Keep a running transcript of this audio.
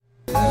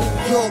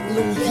New York,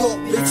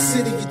 big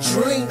city of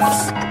dreams.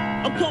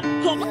 I'm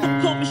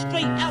coming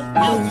straight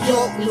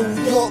out. New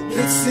York,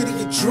 big city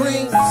of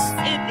dreams.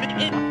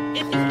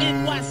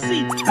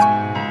 NYC.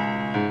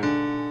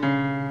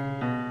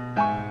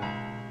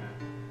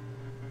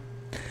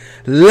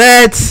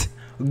 Let's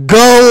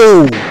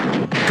go!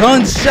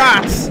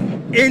 Gunshots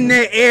in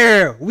the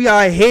air. We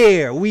are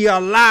here. We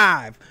are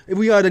live.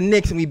 We are the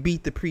Knicks, and we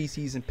beat the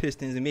preseason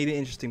Pistons and made it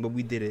interesting, but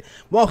we did it.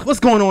 Well, what's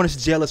going on? It's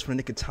Jealous for the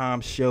Nick of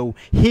Time show.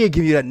 Here,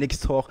 give you that Knicks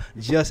talk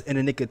just in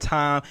the nick of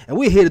time, and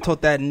we're here to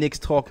talk that Knicks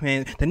talk,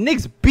 man. The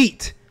Knicks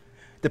beat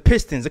the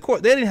Pistons. Of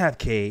course, they didn't have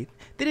Cade.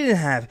 They didn't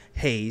have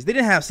Hayes. They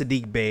didn't have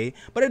Sadiq Bey.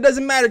 But it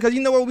doesn't matter because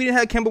you know what? We didn't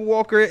have Kemba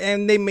Walker,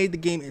 and they made the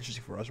game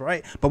interesting for us,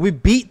 right? But we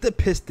beat the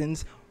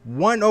Pistons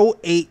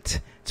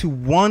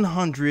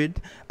 108-100,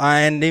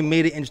 and they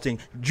made it interesting.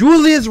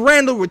 Julius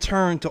Randle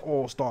returned to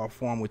all-star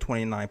form with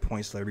 29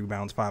 points, 30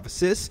 rebounds, 5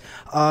 assists.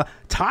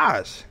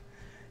 Taj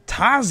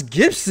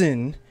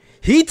Gibson,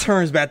 he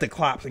turns back the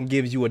clocks and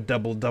gives you a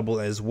double-double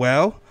as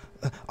well.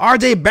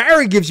 R.J.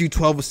 Barrett gives you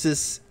 12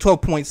 assists,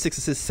 12 points, 6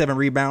 assists, 7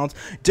 rebounds.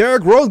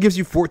 Derrick Rose gives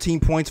you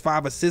 14 points,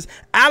 5 assists.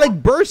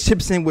 Alec Burks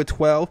chips in with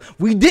 12.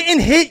 We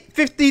didn't hit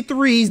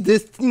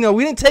 53s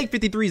we didn't take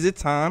 53s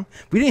this time.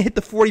 We didn't hit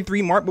the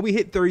 43 mark, but we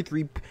hit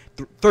 33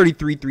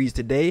 threes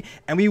today,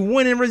 and we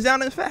win in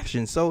resounding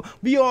fashion. So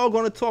we all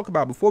going to talk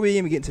about, before we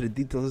even get into the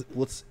details,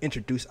 let's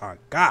introduce our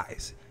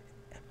guys.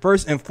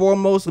 First and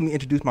foremost, let me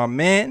introduce my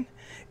man.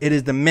 It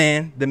is the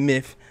man, the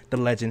myth, the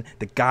legend,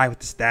 the guy with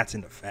the stats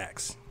and the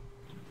facts.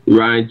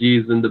 Ryan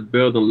G's in the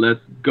building. Let's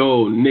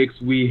go.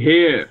 Knicks, we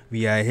here.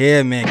 We are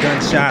here, man.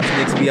 Gunshots,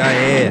 Knicks, we are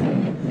here.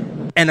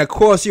 And, of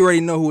course, you already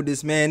know who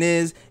this man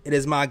is. It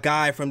is my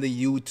guy from the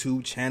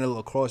YouTube channel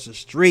across the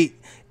street.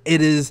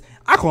 It is,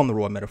 I call him the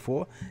Raw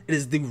Metaphor. It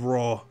is the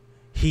Raw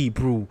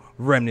Hebrew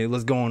Remnant.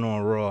 What's going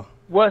on, Raw?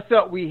 What's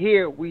up? We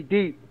here. We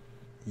deep.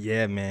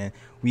 Yeah, man.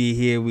 We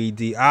here. We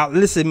deep.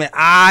 Listen, man.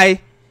 I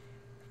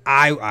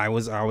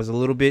was a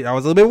little bit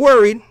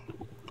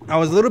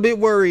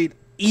worried.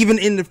 Even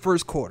in the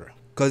first quarter,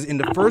 because in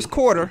the first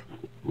quarter,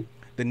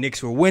 the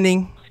Knicks were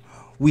winning.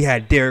 We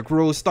had Derrick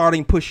Rose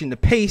starting, pushing the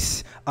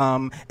pace,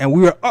 and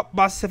we were up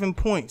by 7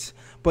 points.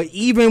 But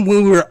even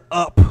when we were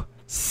up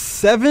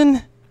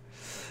 7,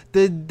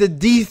 the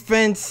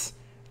defense,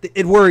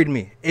 it worried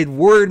me. It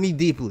worried me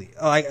deeply.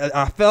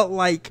 I felt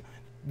like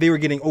they were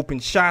getting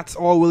open shots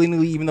all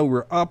willy-nilly, even though we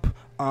were up.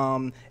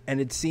 And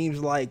it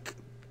seems like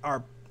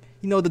our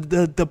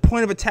the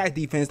point of attack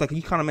defense, like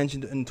you kind of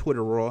mentioned in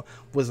Twitter, Raw,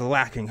 was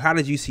lacking. How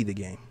did you see the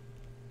game?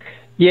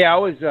 Yeah, I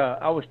was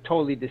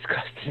totally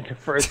disgusted in the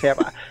first half.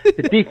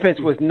 The defense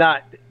was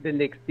not the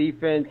Knicks'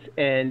 defense,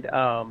 and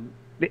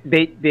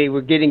they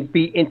were getting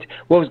beat into.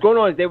 What was going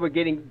on is they were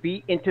getting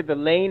beat into the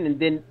lane, and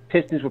then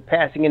Pistons were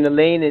passing in the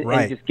lane and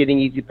just getting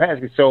easy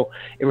passes. So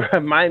it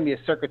reminded me of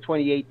circa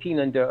 2018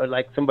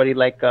 under somebody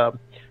like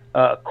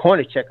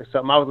Kornacek or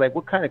something. I was like,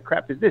 what kind of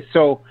crap is this?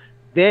 So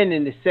then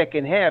in the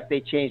second half, they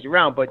changed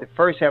around. But the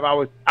first half, I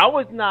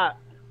was not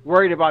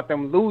worried about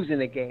them losing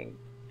the game,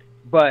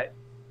 but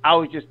I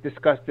was just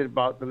disgusted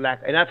about the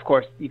lack. And, of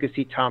course, you could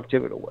see Tom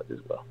Thibodeau was as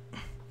well.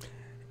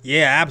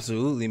 Yeah,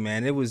 absolutely,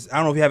 man. It was. I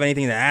don't know if you have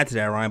anything to add to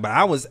that, Ryan, but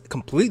I was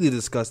completely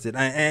disgusted.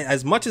 And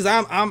as much as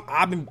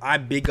I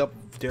big up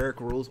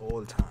Derrick Rose all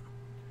the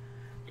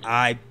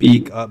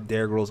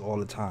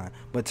time.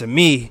 But to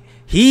me,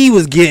 he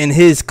was getting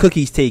his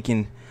cookies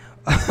taken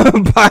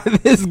by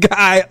this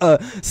guy,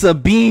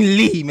 Sabine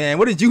Lee, man.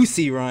 What did you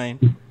see,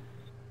 Ryan?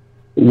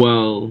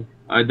 Well,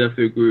 I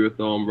definitely agree with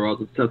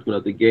Ra's assessment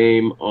of the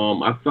game.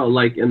 I felt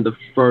like in the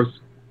first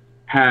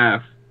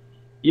half,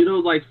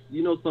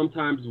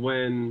 sometimes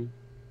when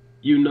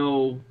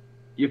you're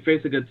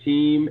facing a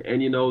team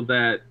and you know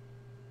that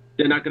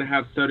they're not going to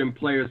have certain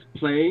players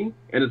playing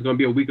and it's going to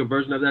be a weaker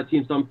version of that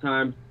team,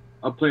 sometimes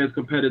a player's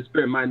competitive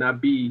spirit might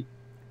not be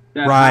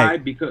that high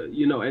because,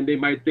 and they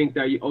might think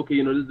that,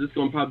 this is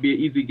going to probably be an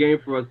easy game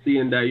for us,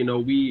 seeing that,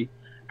 we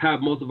have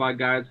most of our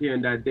guys here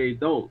and that they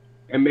don't.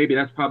 And maybe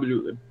that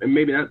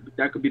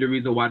could be the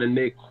reason why the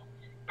Knicks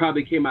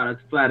probably came out as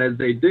flat as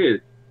they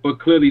did. But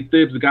clearly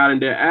Thibs got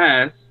in their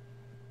ass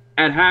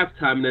at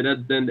halftime, and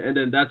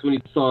then that's when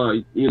you saw,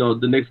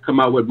 the Knicks come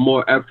out with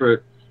more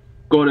effort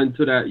going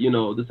into that,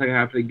 the second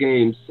half of the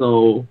game.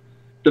 So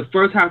the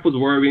first half was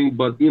worrying,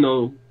 but,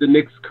 the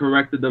Knicks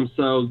corrected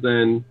themselves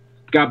and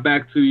got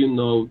back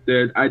to,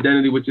 their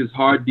identity, which is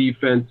hard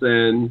defense,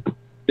 and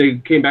they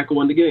came back and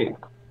won the game.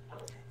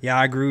 Yeah,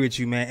 I agree with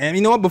you, man. And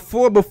you know what?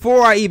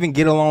 Before I even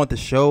get along with the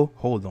show,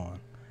 hold on.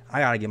 I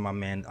gotta give my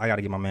man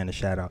a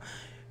shout out,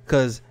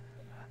 cause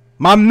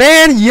my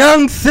man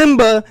Young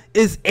Simba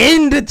is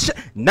in the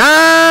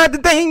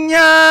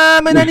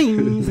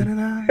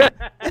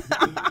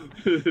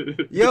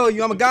Yo,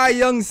 I'm a guy,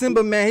 Young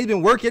Simba, man. He's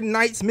been working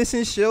nights,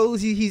 missing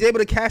shows. He's able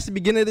to catch the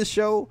beginning of the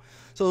show.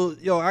 So,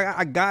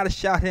 I gotta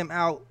shout him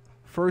out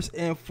first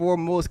and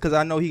foremost, because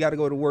I know he got to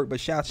go to work. But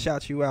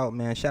shout you out,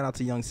 man. Shout out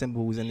to Young Simba,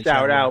 who's in the chat.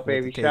 Shout out,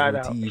 baby. Shout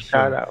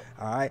out.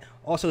 All right.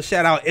 Also,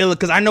 shout out Illa,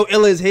 because I know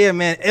Illa is here,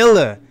 man.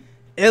 Illa.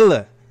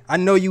 I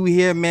know you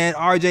here, man.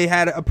 RJ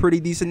had a pretty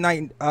decent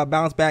night,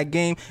 bounce back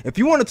game. If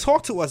you want to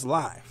talk to us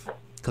live,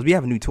 because we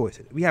have a new toy.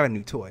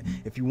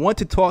 If you want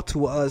to talk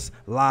to us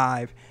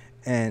live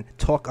and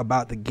talk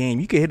about the game,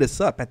 you can hit us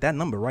up at that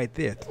number right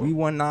there,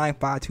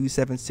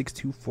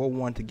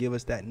 319-527-6241, to give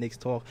us that Knicks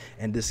talk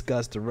and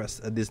discuss the rest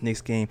of this Knicks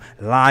game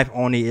live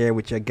on the air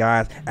with your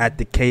guys at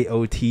the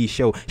KOT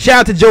show. Shout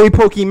out to Joey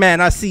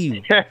Pokemon. I see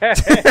you.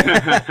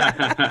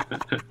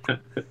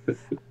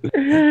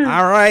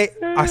 All right,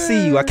 I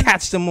see you. I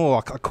catch them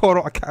all.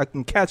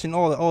 I'm catching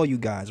all you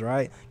guys.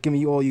 Right, giving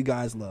you all you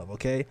guys love.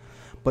 Okay,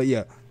 but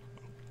yeah.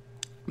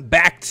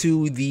 Back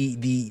to the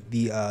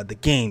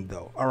game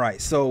though. All right,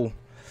 so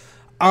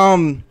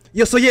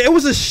it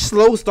was a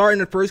slow start in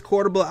the first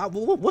quarter, but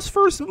what's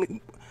first?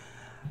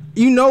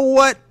 You know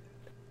what?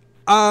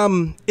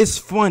 It's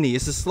funny.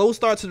 It's a slow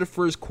start to the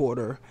first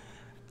quarter,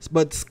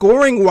 but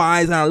scoring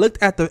wise, and I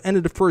looked at the end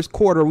of the first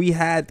quarter, we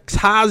had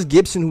Taj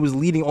Gibson, who was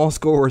leading all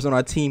scorers on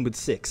our team with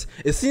 6.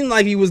 It seemed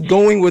like he was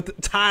going with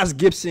Taj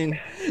Gibson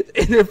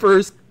in the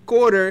first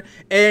quarter,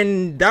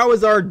 and that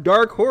was our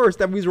dark horse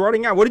that we was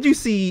running out. What did you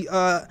see?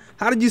 How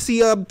did you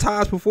see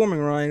Taj performing,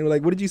 Ryan?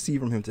 Like, what did you see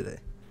from him today?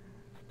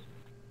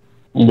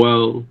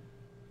 Well,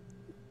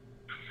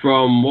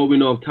 from what we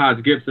know of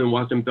Taj Gibson,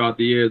 watching him throughout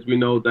the years, we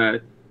know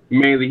that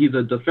mainly he's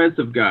a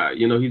defensive guy.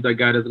 You know, he's that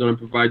guy that's going to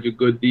provide you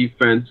good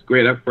defense,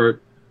 great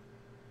effort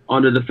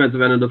on the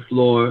defensive end of the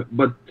floor.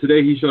 But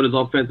today he showed his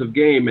offensive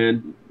game,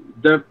 and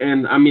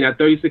I mean, at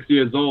 36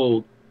 years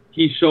old,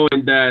 he's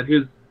showing that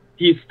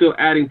he's still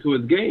adding to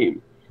his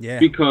game. Yeah.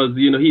 Because,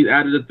 you know, he's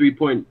added the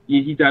three-point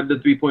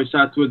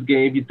shot to his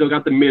game. He still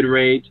got the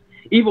mid-range.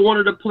 Even one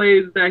of the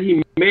plays that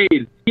he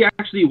made, he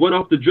actually went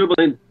off the dribble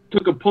and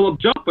took a pull-up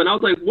jump. And I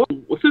was like, whoa,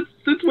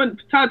 since when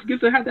Taj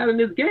Gibson had that in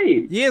his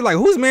game? Yeah, like,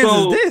 whose man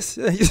is this?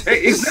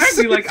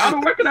 Exactly. Like, I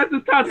don't recognize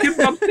this Taj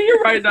Gibson I'm seeing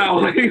right now.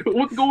 Like,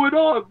 what's going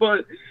on?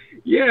 But,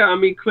 yeah, I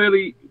mean,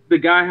 clearly the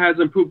guy has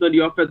improved on the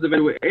offensive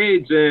end with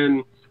age,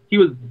 and he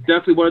was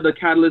definitely one of the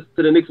catalysts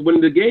to the Knicks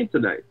winning the game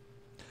tonight.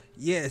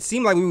 Yeah, it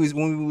seemed like when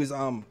we was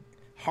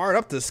hard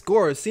up to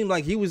score, it seemed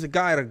like he was a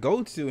guy to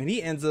go to, and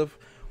he ends up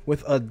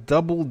with a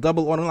double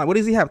on the line. What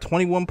does he have?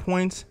 21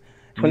 points,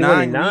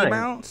 9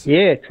 rebounds.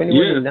 Yeah,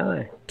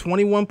 21-9.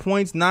 21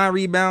 points, 9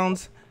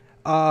 rebounds.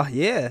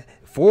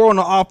 4 on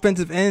the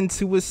offensive end,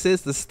 2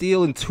 assists, a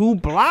steal, and 2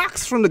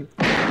 blocks from the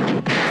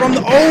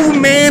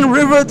old man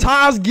River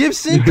Taj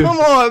Gibson. Come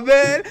on,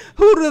 man.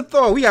 Who'd have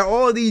thought? We got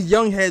all of these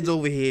young heads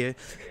over here.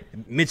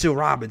 Mitchell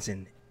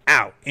Robinson,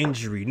 out,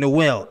 injury.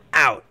 Noel,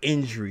 out,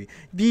 injury.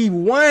 The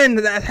one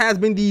that has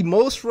been the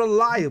most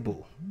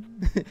reliable,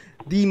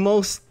 the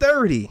most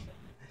sturdy,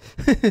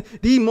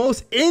 the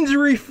most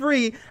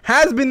injury-free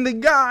has been the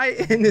guy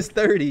in his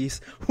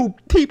 30s who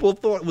people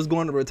thought was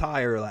going to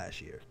retire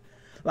last year.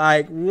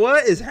 Like,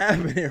 what is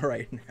happening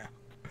right now?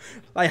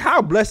 Like,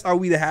 how blessed are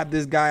we to have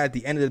this guy at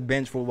the end of the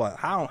bench for what?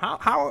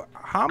 How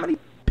many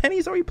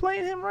pennies are we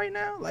playing him right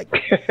now? Like,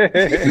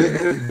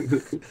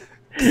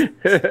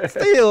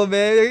 still,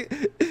 man.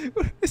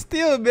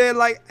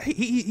 Like,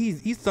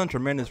 he's done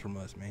tremendous from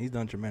us, man. He's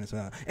done tremendous.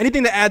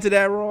 Anything to add to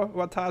that, Raw,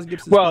 about Taj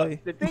Gibson's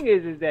play? The thing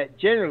is that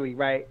generally,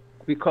 right,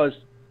 because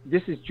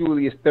this is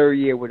Julius' 3rd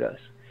year with us,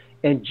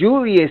 and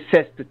Julius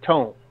sets the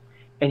tone.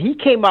 And he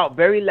came out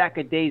very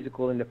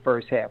lackadaisical in the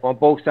first half on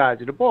both sides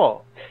of the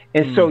ball.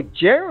 And so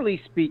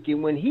generally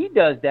speaking, when he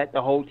does that,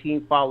 the whole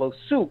team follows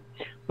suit.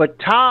 But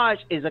Taj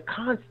is a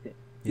constant.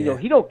 You know,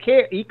 he don't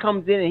care. He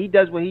comes in and he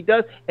does what he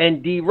does.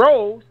 And D.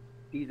 Rose,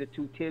 he's a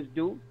 2 Tibbs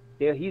dude.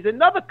 He's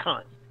another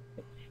constant.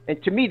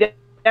 And to me,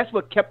 that's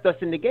what kept us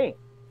in the game.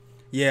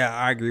 Yeah,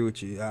 I agree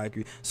with you. I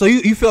agree. So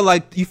you felt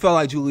like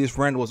Julius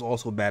Randle was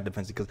also bad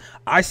defensive, because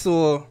I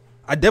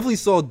definitely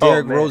saw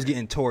Derrick Rose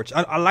getting torched.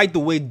 I like the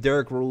way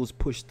Derrick Rose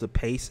pushed the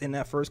pace in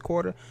that first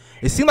quarter.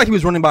 It seemed like he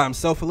was running by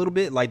himself a little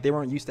bit. Like, they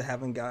weren't used to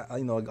having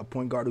a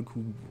point guard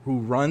who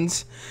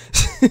runs.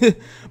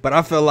 But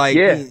I felt like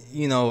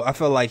I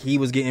felt like he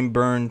was getting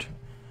burned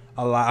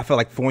a lot. I felt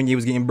like Fournier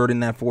was getting burned in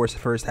that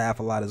first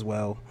half a lot as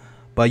well.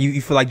 But you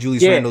feel like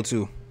Julius Randle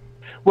too.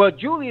 Well,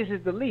 Julius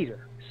is the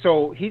leader,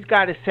 so he's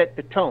got to set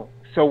the tone.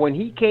 So when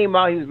he came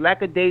out, he was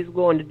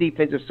lackadaisical on the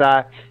defensive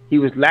side. He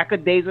was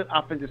lackadaisical on the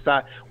offensive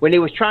side. When they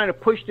was trying to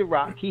push the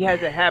rock, he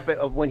has a habit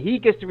of, when he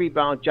gets the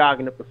rebound,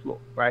 jogging up the floor,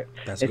 right?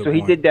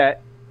 He did that,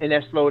 and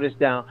that slowed us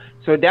down.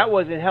 So that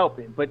wasn't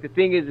helping. But the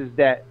thing is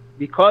that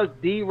because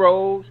D.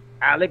 Rose,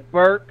 Alec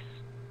Burks,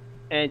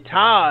 and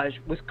Taj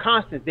was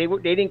constant, they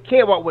didn't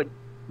care about what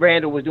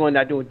Randle was doing,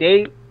 not doing.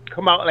 They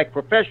come out like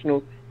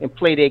professionals and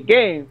play their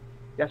game.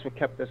 That's what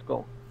kept us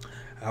going.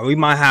 We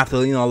might have to,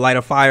 light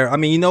a fire. I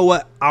mean, you know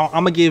what? I'm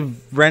going to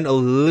give Randle a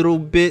little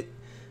bit.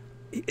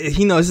 This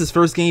is his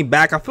first game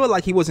back. I feel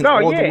like he wasn't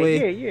all the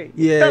way.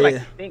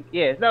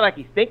 It's not like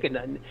he's thinking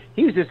nothing.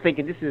 He was just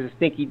thinking, this is a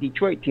stinky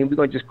Detroit team. We're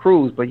going to just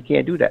cruise, but you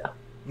can't do that.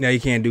 No, you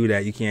can't do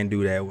that.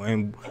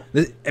 And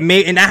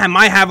that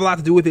might have a lot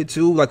to do with it,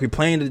 too. Like, we're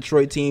playing the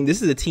Detroit team.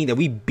 This is a team that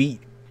we beat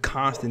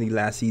constantly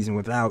last season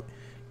without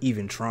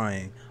even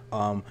trying.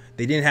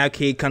 They didn't have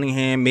Cade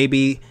Cunningham.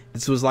 Maybe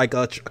this was like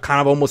a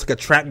kind of almost like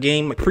a trap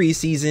game, like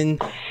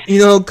preseason, you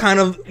know, kind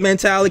of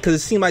mentality, because it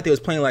seemed like they was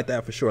playing like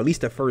that for sure. At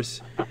least the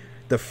first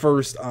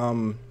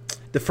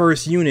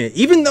unit,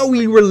 even though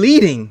we were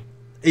leading,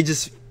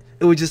 it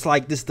was just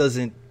like, this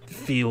doesn't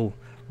feel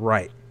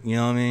right. You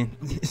know what I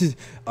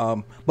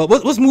mean? But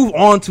let's move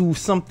on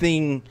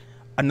to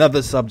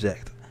another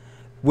subject,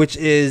 which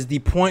is the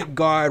point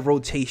guard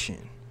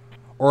rotation,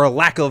 or a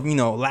lack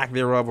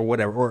thereof, or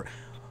whatever. Or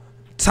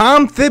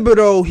Tom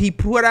Thibodeau,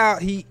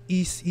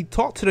 he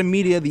talked to the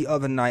media the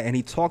other night, and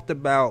he talked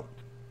about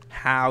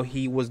how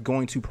he was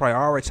going to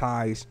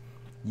prioritize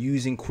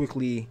using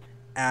Quickly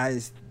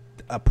as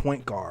a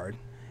point guard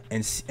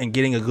and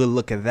getting a good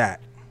look at that.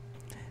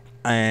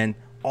 And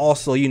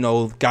also,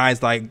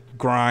 guys like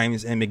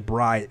Grimes and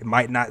McBride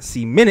might not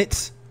see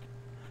minutes.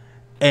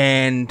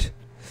 And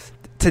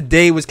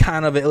today was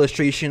kind of an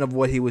illustration of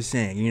what he was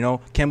saying.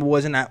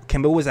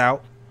 Kemba was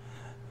out.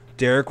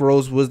 Derrick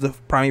Rose was the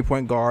primary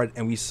point guard,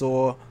 and we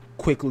saw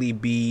Quickly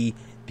be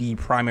the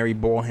primary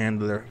ball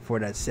handler for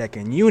that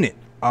second unit.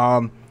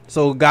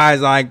 So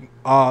guys like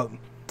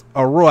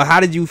Aurora, how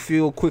did you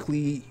feel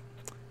Quickly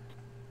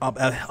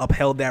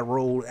upheld that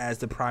role as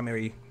the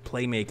primary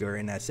playmaker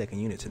in that second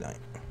unit tonight?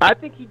 I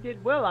think he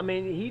did well. I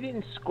mean, he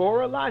didn't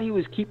score a lot. He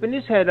was keeping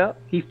his head up.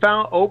 He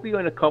found Obi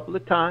on a couple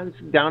of times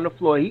down the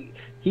floor.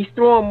 He's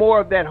throwing more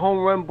of that home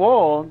run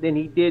ball than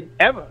he did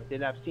ever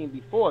that I've seen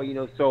before.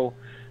 So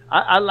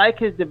I like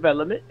his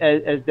development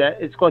as that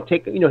it's going to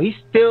take. He's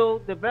still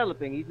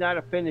developing. He's not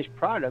a finished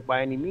product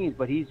by any means,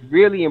 but he's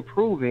really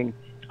improving.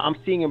 I'm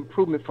seeing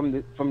improvement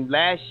from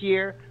last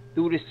year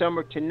through the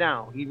summer to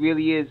now. He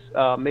really is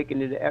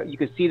making it. You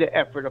can see the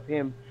effort of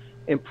him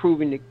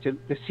improving to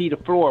see the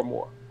floor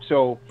more.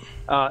 So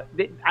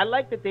I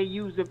like that they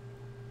use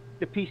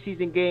the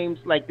preseason games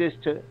like this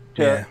to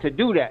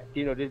do that,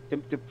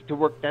 to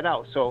work that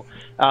out. So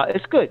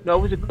it's good. No,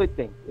 it was a good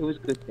thing.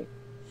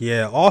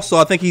 Yeah. Also,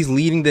 I think he's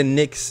leading the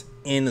Knicks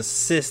in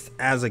assists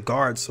as a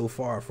guard so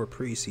far for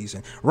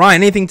preseason.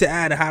 Ryan, anything to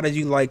add? How did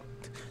you like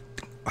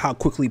how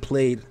Quickly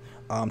played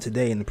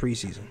today in the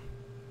preseason?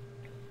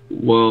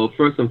 Well,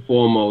 first and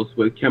foremost,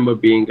 with Kemba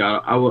being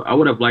out, I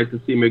would have liked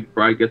to see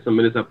McBride get some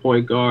minutes at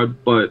point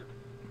guard, but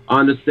I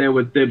understand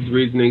with Thibs'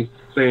 reasoning,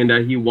 saying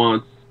that he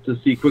wants to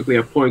see Quickly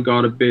at point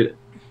guard a bit.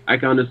 I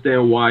can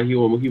understand why he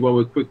went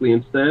with Quickly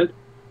instead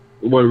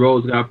when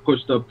Rose got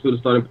pushed up to the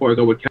starting point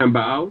guard with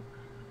Kemba out.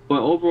 But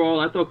overall,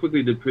 I thought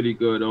Quickly did pretty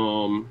good.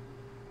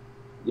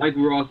 Like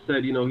Ross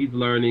said, he's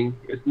learning.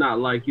 It's not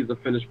like he's a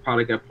finished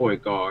product at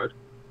point guard.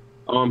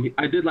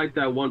 I did like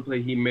that one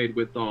play he made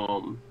with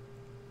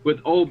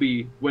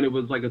Obi when it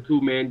was like a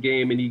two-man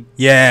game and he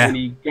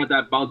got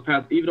that bounce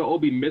pass. Even though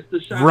Obi missed the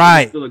shot,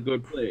 right, it was still a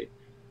good play.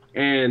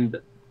 And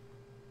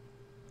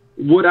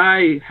would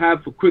I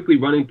have Quickly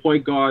running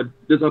point guard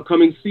this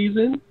upcoming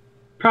season?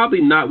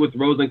 Probably not with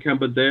Rose and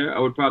Kemba there. I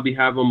would probably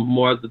have him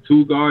more as the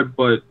two guard,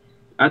 but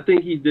I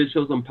think he did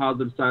show some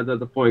positive signs as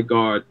a point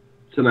guard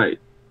tonight.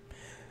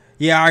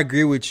 Yeah, I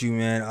agree with you,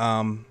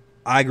 man.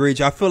 I agree with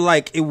you. I feel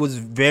like it was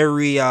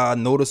very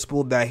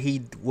noticeable that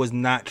he was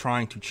not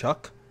trying to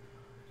chuck.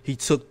 He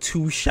took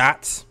 2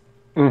 shots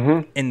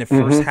in the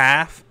first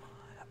half.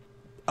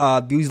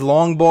 These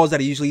long balls that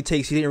he usually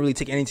takes, he didn't really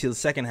take any until the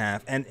second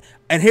half. And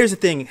here's the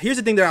thing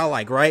that I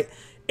like, right?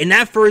 In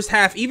that first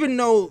half, even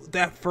though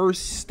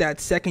that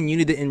second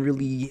unit didn't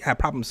really have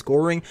problems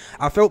scoring,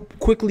 I felt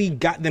Quickly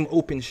got them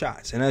open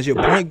shots. And as a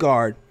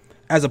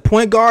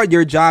point guard,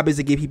 your job is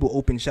to give people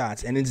open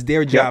shots, and it's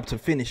their job to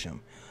finish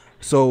them.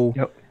 So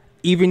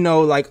even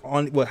though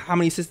how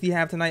many assists do you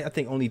have tonight? I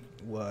think only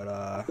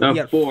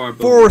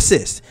 4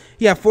 assists.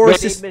 Yeah, 4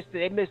 assists.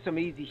 They missed some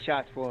easy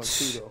shots for him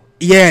too, though.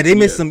 Yeah, they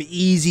missed some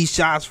easy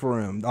shots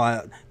for him.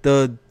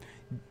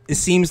 It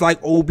seems like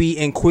Obi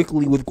and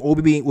Quickly with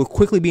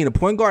Quickly being a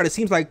point guard, it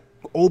seems like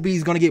Obi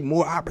is gonna get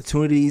more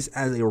opportunities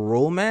as a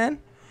role man.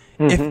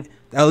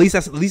 At least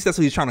that's what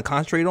he's trying to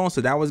concentrate on. So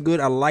that was good.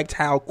 I liked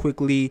how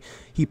Quickly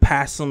he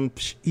passed some.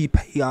 He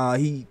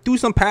threw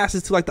some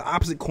passes to the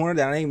opposite corner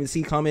that I didn't even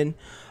see coming.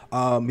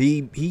 I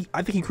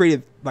think he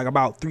created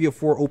about 3 or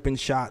 4 open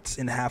shots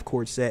in the half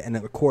court set, and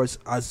of course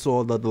I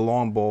saw the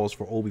long balls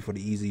for Obi for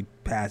the easy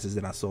passes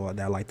that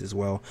I liked as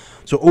well.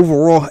 So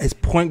overall, his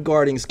point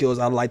guarding skills,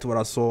 I liked what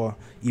I saw,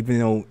 even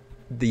though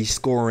the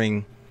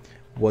scoring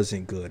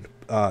wasn't good.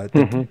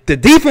 The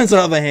defense, on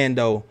the other hand,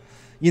 though,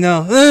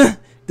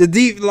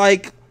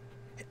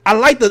 I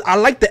like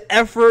the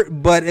effort,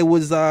 but it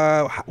was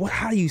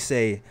how do you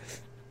say?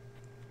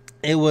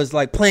 It was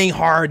like playing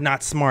hard,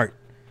 not smart.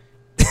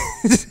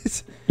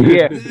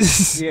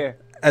 Yeah.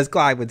 As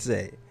Clyde would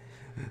say.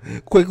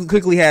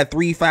 Quickly had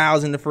 3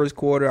 fouls in the first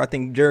quarter. I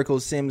think Jericho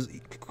Sims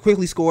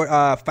quickly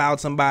fouled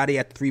somebody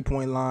at the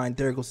 3-point line.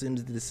 Jericho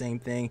Sims did the same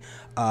thing.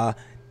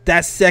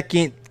 That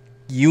second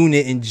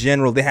unit in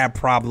general, they had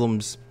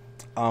problems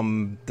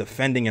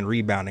defending and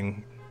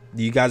rebounding.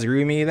 Do you guys agree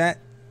with me with that?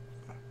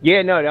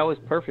 Yeah, no, that was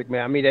perfect,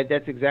 man. I mean,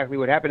 that's exactly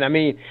what happened. I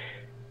mean,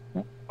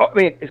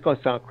 it's going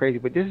to sound crazy,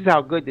 but this is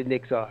how good the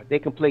Knicks are. They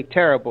can play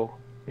terrible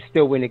and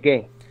still win the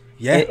game.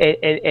 Yeah.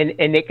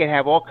 And they can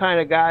have all kind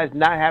of guys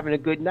not having a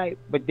good night,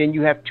 but then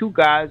you have 2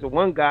 guys or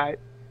 1 guy,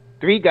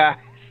 3 guys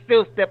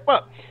still step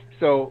up.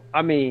 So,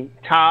 I mean,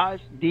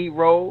 Taj, D.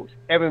 Rose,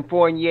 Evan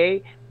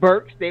Fournier,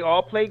 Burks, they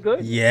all play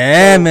good.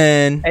 Yeah, so,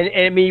 man. And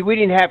I mean, we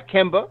didn't have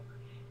Kemba.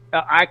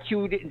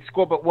 IQ didn't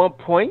score but 1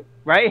 point,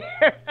 right?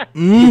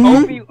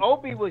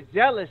 Obi was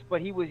jealous,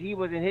 but he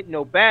wasn't hitting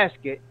no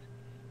baskets.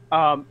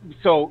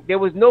 So there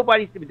was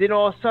nobody. Then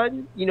all of a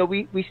sudden, you know,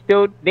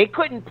 they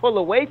couldn't pull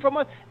away from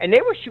us, and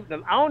they were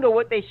shooting. I don't know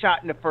what they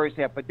shot in the first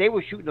half, but they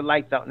were shooting the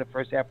lights out in the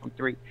first half from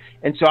 3.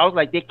 And so I was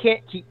like, they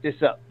can't keep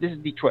this up. This is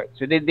Detroit,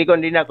 so they're not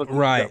going to keep this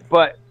up.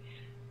 But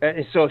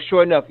and so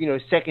sure enough, you know,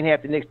 second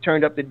half the Knicks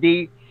turned up the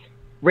D.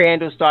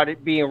 Randle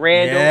started being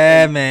Randle.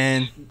 Yeah,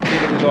 man.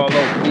 Then it was all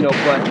over, you know.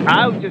 But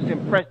I was just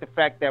impressed the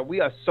fact that we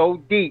are so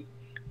deep.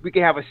 We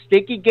can have a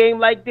sticky game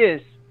like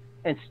this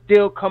and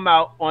still come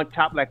out on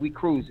top like we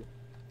cruising.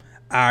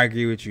 I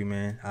agree with you,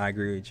 man. I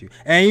agree with you.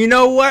 And you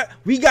know what?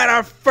 We got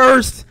our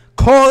first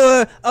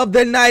caller of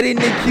the night in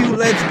the queue.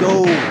 Let's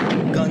go.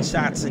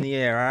 Gunshots in the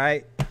air, all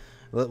right?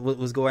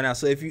 What's going on?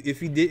 So if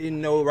you didn't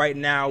know, right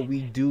now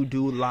we do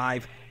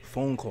live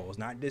phone calls,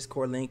 not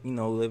Discord link, you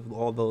know,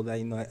 although that,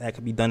 you know, that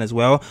could be done as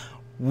well.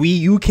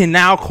 You can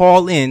now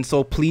call in,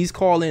 so please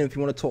call in if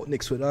you want to talk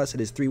Knicks with us. It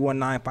is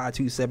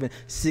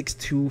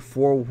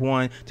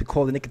 319-527-6241 to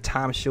call the Knick of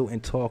Time show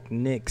and talk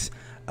Knicks.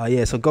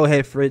 Yeah, so go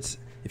ahead, Fritz,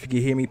 if you can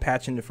hear me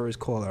patching the first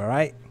caller, all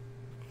right?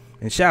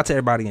 And shout out to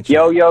everybody in chat.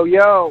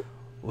 Yo.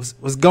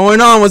 What's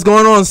going on? What's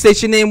going on?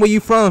 State your name. Where you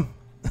from?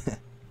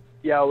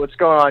 Yo, what's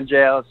going on,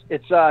 Jails?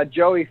 It's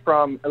Joey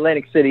from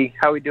Atlantic City.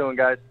 How we doing,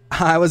 guys?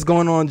 Hi, what's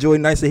going on, Joey?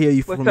 Nice to hear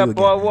you from you again. What's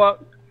up, boy?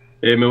 What?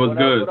 Hey, man, what's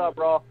good? What up,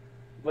 bro?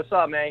 What's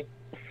up, man?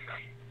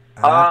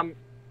 The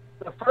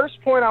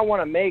first point I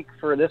want to make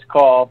for this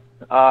call,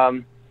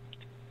 I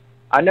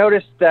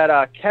noticed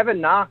that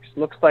Kevin Knox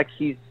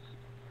it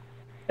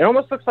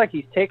almost looks like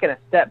he's taking a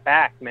step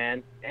back,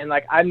 man. And,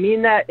 like, I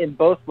mean that in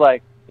both,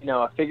 like, you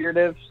know, a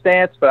figurative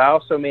stance, but I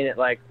also mean it,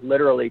 like,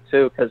 literally,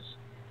 too, because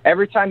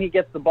every time he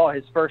gets the ball,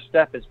 his first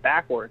step is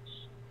backwards.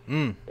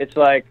 It's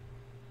like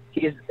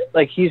he's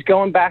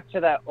going back to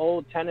that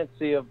old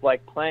tendency of,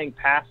 like, playing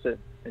passive,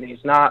 and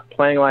he's not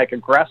playing, like,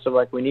 aggressive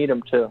like we need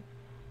him to.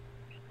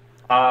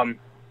 And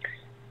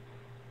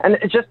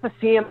just to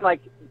see him,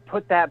 like,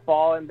 put that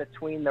ball in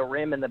between the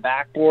rim and the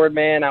backboard,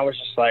 man, I was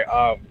just like,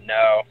 oh,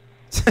 no.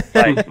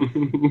 Like,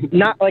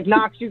 not like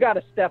Knox, you got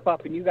to step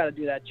up and you got to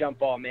do that jump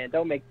ball, man.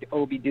 Don't make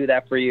Obi do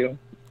that for you,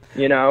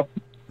 you know?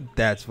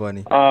 That's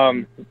funny.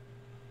 But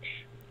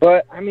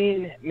I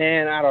mean,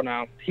 man, I don't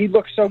know. He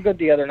looked so good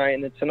the other night,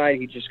 and then tonight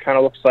he just kind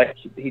of looks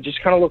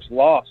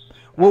lost.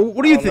 Well,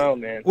 what do you think? Know,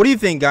 man. What do you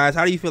think, guys?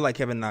 How do you feel like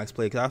Kevin Knox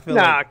played? Cause I feel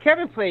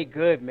Kevin played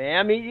good, man.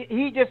 I mean,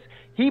 he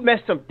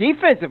missed some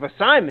defensive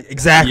assignments.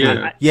 Exactly.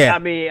 Yeah. I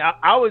mean,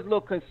 I was a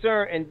little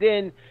concerned, and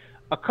then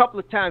a couple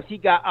of times he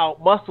got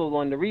out-muscled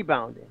on the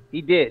rebounding.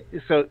 He did.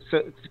 So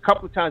a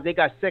couple of times they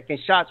got second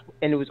shots,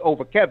 and it was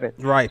over Kevin.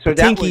 Right. So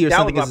Patinky or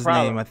something was is his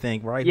problem. name, I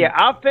think, right? Yeah,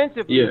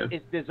 offensively,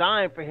 it's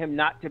designed for him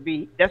not to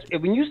be – That's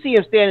when you see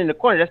him standing in the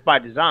corner, that's by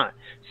design.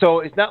 So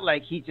it's not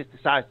like he just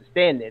decides to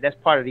stand there. That's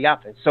part of the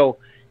offense. So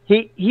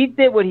he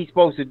did what he's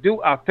supposed to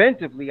do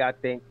offensively, I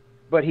think,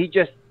 but he's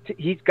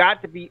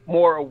got to be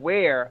more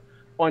aware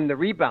on the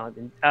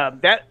rebounding.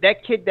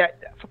 That kid I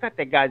forgot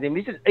that guy's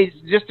name. It's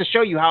just to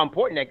show you how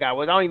important that guy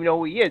was. I don't even know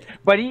who he is.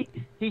 But he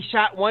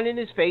shot one in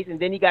his face, and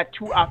then he got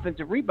 2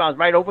 offensive rebounds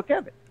right over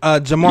Kevin.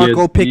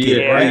 Jamarco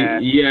Pickett, right?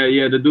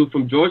 Yeah, the dude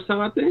from Georgetown,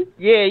 I think.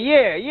 Yeah.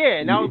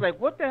 And I was like,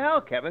 what the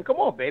hell, Kevin? Come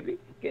on, baby.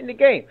 Get in the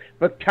game.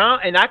 But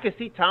Tom, and I could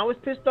see Tom was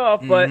pissed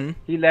off, but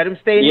he let him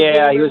stay in the game.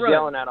 Yeah, he was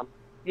yelling at him.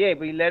 Yeah,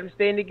 but he let him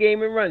stay in the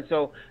game and run.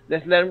 So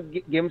let's let him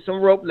give him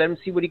some rope, let him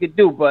see what he could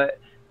do. But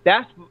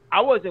I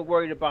wasn't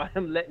worried about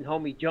him letting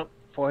homie jump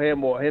for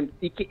him or him.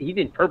 He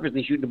didn't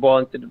purposely shoot the ball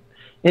into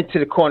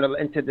the corner,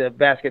 into the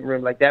basket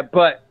rim like that.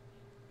 But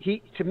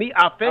to me,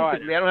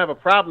 offensively, I don't have a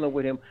problem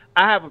with him.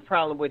 I have a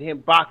problem with him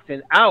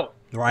boxing out,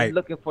 and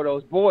looking for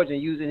those boards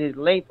and using his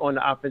length on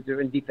the offensive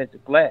and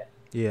defensive glass.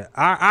 Yeah,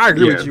 I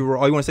agree with you,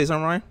 Raw. You want to say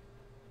something, Ryan?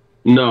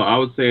 No, I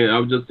was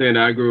just saying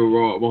that I agree with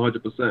Raw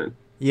 100%.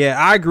 Yeah,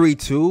 I agree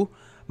too.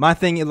 My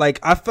thing is, like,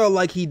 I felt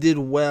like he did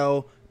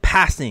well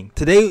passing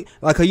today.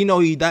 Like, you know,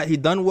 he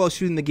done well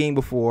shooting the game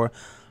before.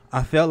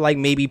 I felt like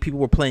maybe people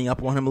were playing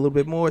up on him a little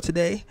bit more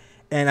today,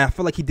 and I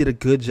feel like he did a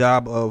good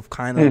job of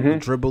kind of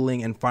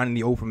dribbling and finding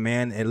the open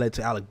man. It led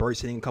to Alec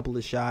Burks hitting a couple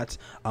of shots.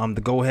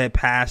 The go-ahead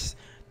pass,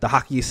 the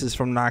hockey assist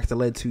from Knox that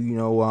led to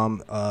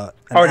an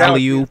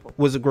alley-oop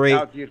was a great.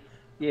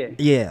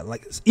 Yeah.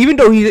 Like, even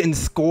though he didn't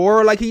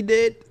score like he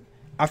did,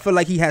 I feel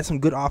like he had some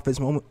good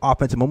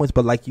offensive moments.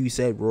 But like you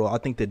said, bro, I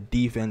think the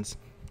defense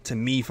to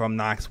me from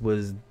Knox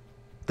was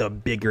the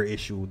bigger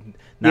issue.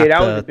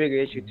 That was a bigger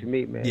issue to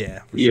me, man.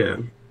 Yeah, for sure.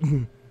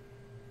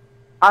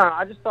 I don't know.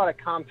 I just thought it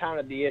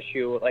compounded the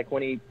issue, like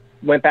when he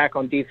went back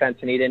on defense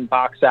and he didn't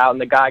box out,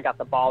 and the guy got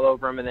the ball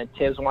over him, and then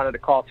Tibbs wanted to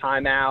call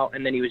timeout,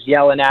 and then he was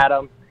yelling at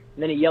him,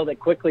 and then he yelled it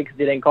quickly because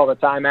he didn't call the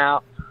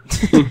timeout.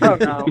 I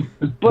don't know.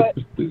 But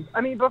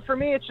but for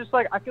me, it's just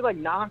like I feel like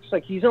Knox,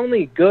 like he's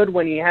only good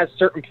when he has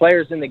certain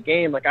players in the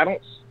game. Like I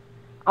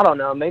don't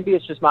know. Maybe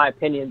it's just my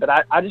opinion, but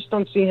I just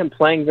don't see him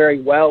playing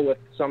very well with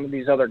some of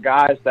these other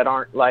guys that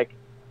aren't like,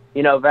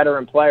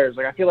 veteran players.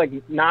 Like I feel like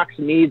Knox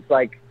needs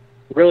like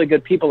really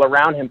good people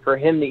around him for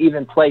him to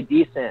even play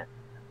decent.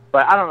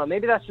 But I don't know.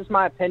 Maybe that's just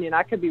my opinion.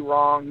 I could be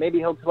wrong. Maybe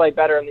he'll play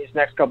better in these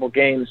next couple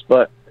games,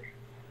 but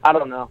I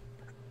don't know.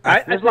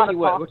 I tell you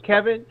what, with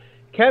Kevin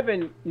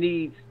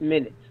needs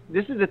minutes.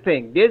 This is the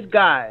thing. There's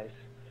guys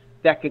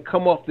that can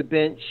come off the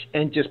bench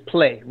and just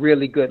play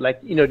really good.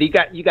 Like, you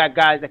got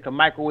guys that can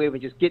microwave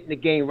and just get in the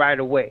game right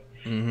away.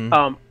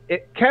 Mm-hmm.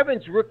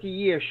 Kevin's rookie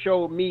year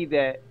showed me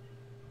that,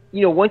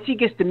 once he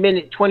gets to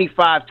minute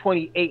 25,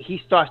 28, he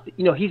starts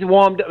to, he's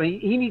warmed up.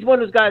 He needs one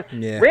of those guys.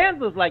 Yeah.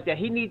 Randle's like that.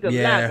 He needs a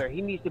lather.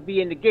 He needs to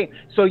be in the game.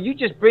 So you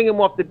just bring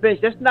him off the bench.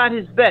 That's not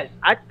his best.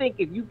 I think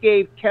if you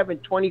gave Kevin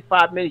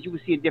 25 minutes, you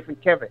would see a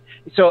different Kevin.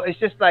 So it's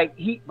just like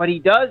but he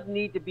does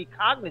need to be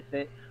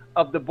cognizant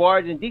of the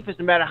bars and defense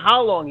no matter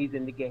how long he's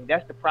in the game.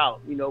 That's the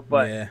problem,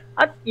 But,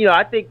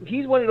 I think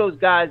he's one of those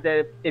guys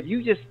that if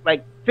you just,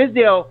 like,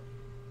 Fizdale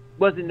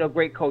wasn't a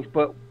great coach,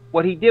 but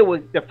what he did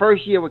was the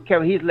first year with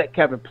Kevin, he's let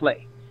Kevin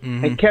play.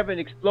 Mm-hmm. And Kevin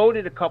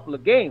exploded a couple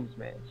of games,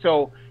 man.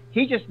 So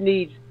he just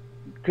needs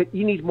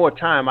more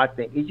time, I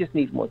think. He just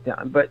needs more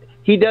time. But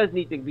he does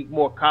need to be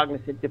more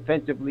cognizant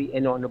defensively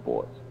and on the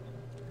boards.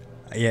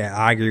 Yeah,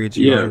 I agree with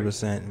you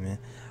 100%, man.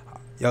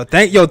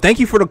 Thank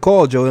you for the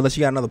call, Joe, unless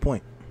you got another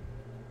point.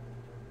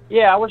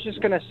 Yeah, I was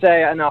just going to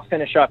say, and I'll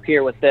finish up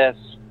here with this.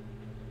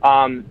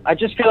 I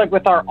just feel like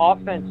with our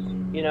offense,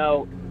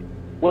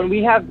 when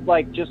we have,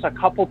 like, just a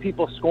couple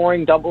people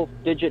scoring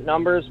double-digit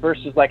numbers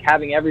versus, like,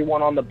 having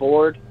everyone on the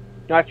board,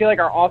 I feel like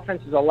our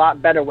offense is a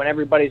lot better when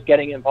everybody's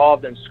getting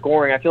involved and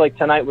scoring. I feel like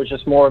tonight was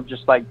just more of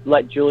just, like,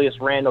 let Julius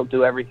Randle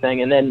do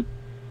everything. And then,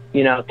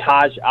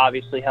 Taj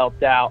obviously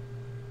helped out.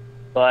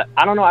 But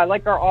I don't know. I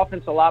like our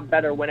offense a lot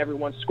better when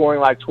everyone's scoring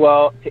like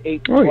 12 to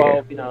 8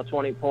 to 12,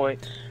 20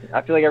 points.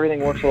 I feel like everything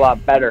works a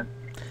lot better.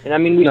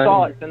 And, we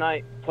saw it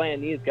tonight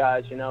playing these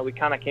guys. We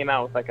kind of came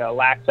out with like a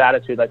lax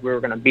attitude, like we were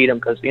going to beat them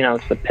because,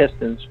 it's the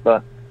Pistons.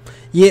 But,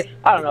 I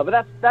don't know.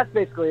 But that's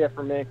basically it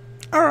for me.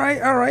 All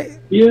right.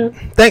 Yeah.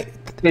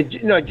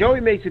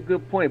 Joey makes a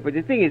good point. But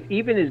the thing is,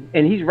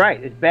 and he's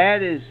right, as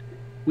bad as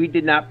we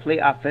did not play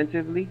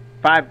offensively,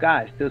 5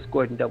 guys still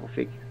scored in double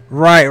figures.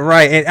 Right.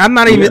 And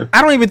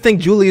I don't even think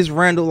Julius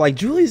Randle,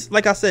 like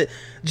I said,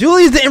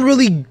 Julius didn't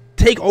really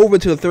take over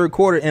to the third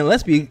quarter. And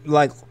let's be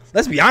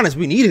honest,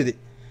 we needed it.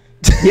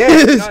 We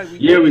did.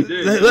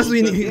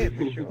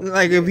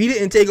 Like, if he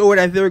didn't take over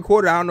that third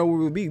quarter, I don't know where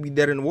we would be. We'd be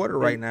dead in the water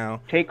right now.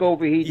 Take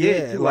over, he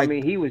did. Too. Like,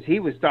 he was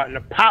starting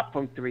to pop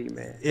from 3,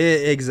 man.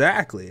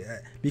 Exactly.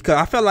 Because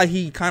I felt like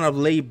he kind of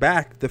laid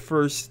back the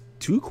first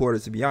 2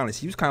 quarters, to be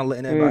honest. He was kind of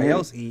letting everybody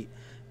else eat.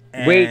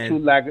 Way too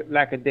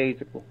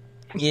lackadaisical.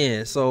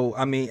 Yeah, so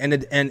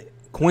and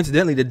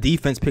coincidentally, the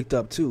defense picked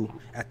up too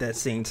at that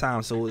same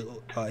time, so it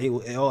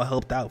all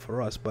helped out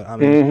for us. But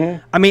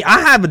I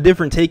have a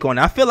different take on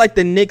it. I feel like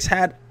the Knicks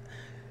had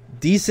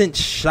decent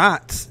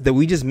shots that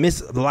we just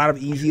missed a lot of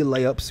easy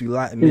layups. We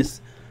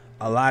missed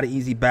a lot of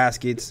easy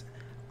baskets.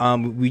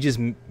 We just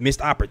missed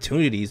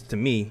opportunities to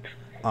me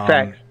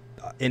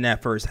in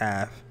that first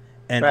half,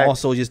 and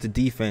also just the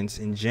defense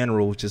in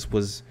general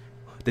was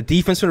the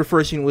defense for the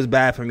first unit was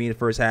bad for me in the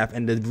first half,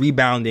 and the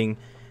rebounding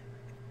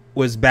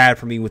was bad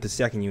for me with the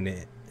second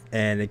unit,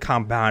 and it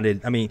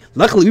compounded.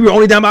 Luckily we were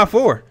only down by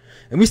 4,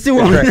 and we still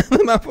were only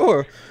down by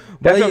 4.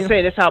 That's what I'm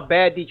saying. That's how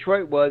bad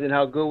Detroit was and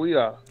how good we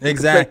are.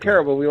 Exactly.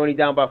 Terrible. We only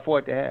down by 4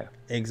 at the half.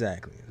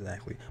 Exactly.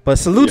 But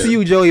salute to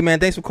you, Joey, man.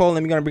 Thanks for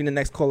calling. We're gonna bring the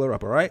next caller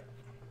up. All right.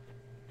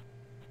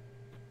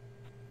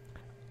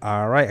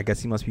 I guess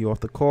he must be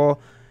off the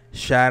call.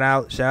 Shout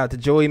out to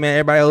Joey, man.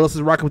 Everybody else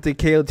is rocking with the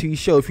KLT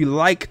show. If you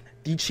like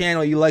the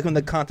channel, you like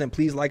the content,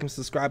 please like and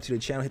subscribe to the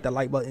channel, hit that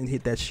like button,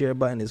 hit that share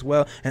button as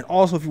well. And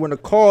also, if you want to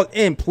call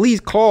in, please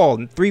call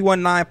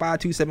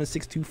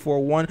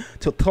 319-527-6241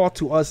 to talk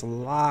to us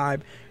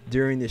live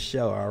during the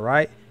show. All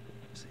right,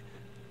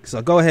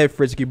 so go ahead,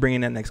 Fritz, you bring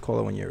in that next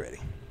caller when you're ready.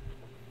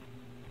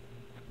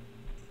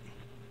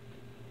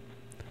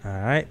 All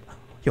right,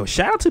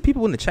 shout out to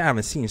people in the chat I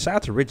haven't seen. Shout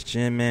out to Rich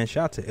Jim, man.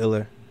 Shout out to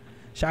Iller.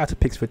 Shout out to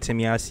Picks for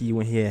Timmy. I see you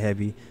in here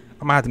heavy.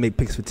 I might have to make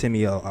picks for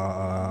Timmy.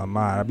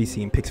 I'll be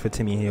seeing picks for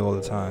Timmy here all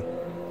the time.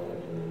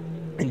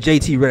 And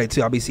JT Reddick,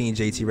 too. I'll be seeing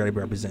JT Reddick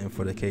representing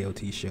for the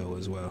KOT show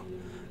as well.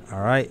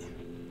 All right.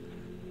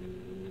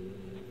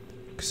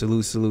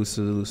 Salute.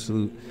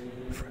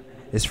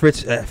 Is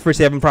Fritz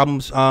having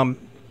problems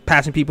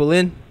passing people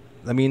in?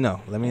 Let me know.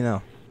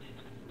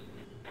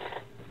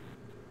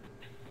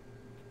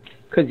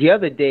 Because the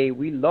other day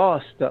we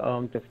lost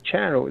the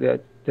channel,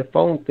 the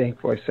phone thing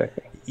for a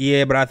second.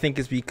 Yeah, but I think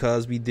it's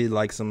because we did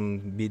like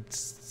some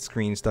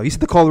mid-screen stuff. You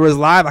said the caller is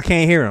live? I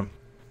can't hear him.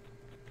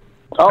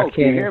 Oh,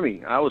 can you hear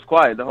me? I was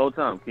quiet the whole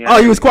time.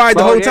 You was quiet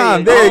the whole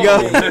time. There you go.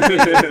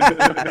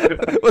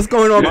 What's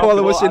going on,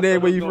 caller? What's your name?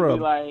 Where you from?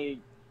 It's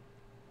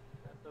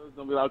going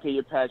to be like, okay,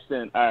 you're patched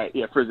in. All right,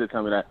 yeah, Frizz is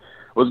coming out.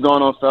 What's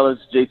going on, fellas?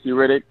 JT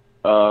Riddick,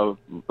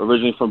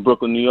 originally from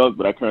Brooklyn, New York,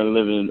 but I currently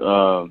live in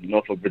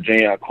Norfolk,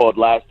 Virginia. I called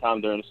last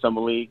time during the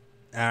summer league.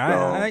 All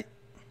right.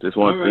 Just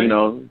want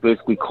to,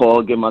 basically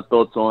call, get my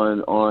thoughts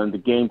on the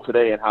game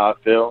today and how I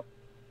feel.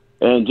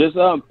 And just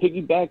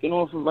piggybacking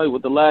off of like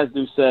what the last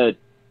dude said,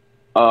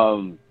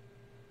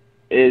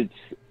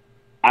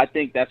 I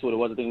think that's what it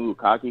was. I think we were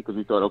cocky because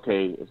we thought,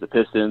 okay, it's the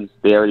Pistons.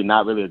 They're already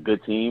not really a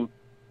good team,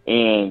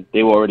 and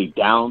they were already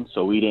down.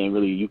 So we didn't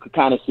really. You could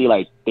kind of see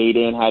like they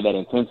didn't have that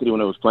intensity when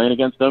it was playing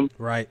against them.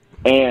 Right.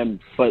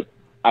 But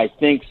I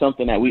think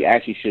something that we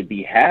actually should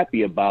be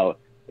happy about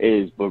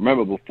is, but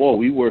remember before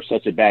we were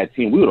such a bad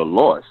team, we would have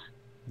lost.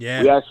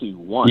 Yeah. We actually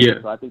won.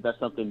 Yeah. So I think that's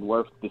something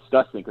worth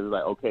discussing because it's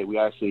like, okay, we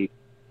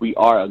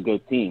are a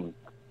good team.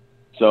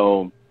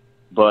 So.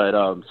 But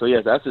so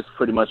yes, that's just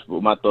pretty much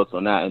my thoughts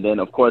on that. And then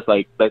of course,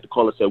 like the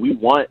caller said, we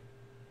want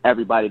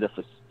everybody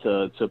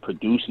to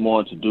produce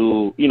more, to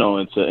do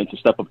and to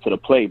step up to the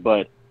plate.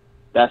 But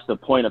that's the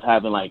point of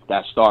having like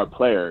that star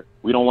player.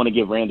 We don't want to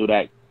give Randle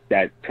that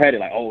credit,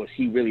 like, oh, is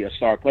he really a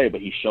star player?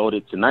 But he showed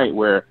it tonight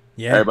where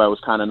everybody was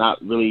kind of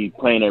not really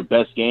playing their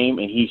best game,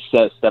 and he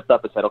stepped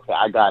up and said, okay,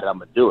 I got it, I'm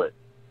gonna do it.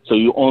 So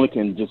you only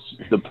can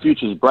the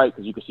future's bright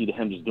because you can see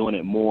him just doing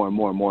it more and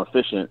more and more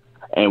efficient.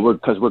 And we're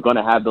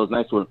gonna have those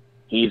nights where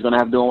he's going to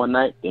have to do it one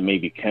night, then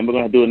maybe Kemba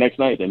going to do it next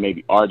night, then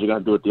maybe RJ going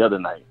to do it the other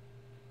night.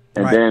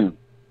 And then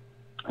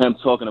him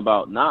talking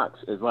about Knox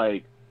is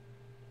like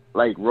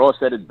Raw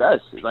said it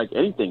best. It's like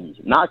anything.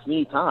 Knox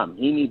needs time.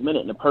 He needs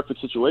minutes. In a perfect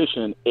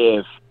situation,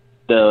 if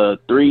the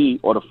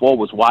 3 or the 4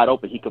 was wide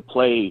open, he could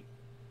play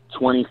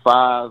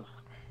 25,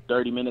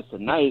 30 minutes a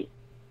night.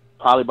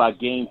 Probably by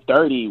game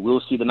 30,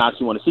 we'll see the Knox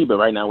you want to see, but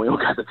right now we don't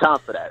got the time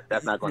for that.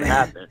 That's not going to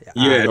happen.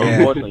 So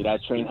unfortunately,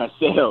 that train has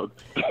sailed.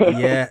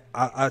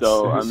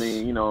 I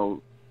mean,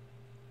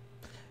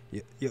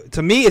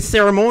 to me, it's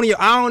ceremonial.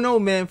 I don't know,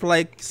 man. For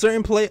like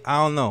certain play, I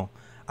don't know.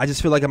 I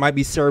just feel like it might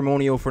be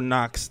ceremonial for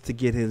Knox to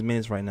get his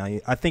minutes right now.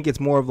 I think it's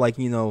more of like,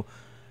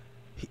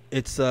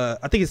 it's I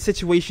think it's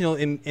situational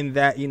in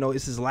that,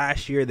 this is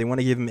last year. They want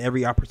to give him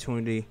every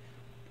opportunity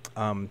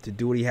to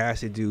do what he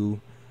has to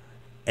do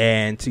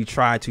and to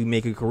try to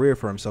make a career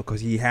for himself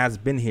because he has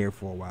been here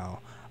for a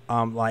while.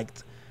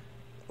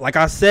 Like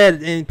I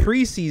said in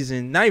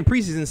preseason, not even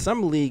preseason,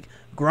 summer league,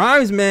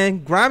 Grimes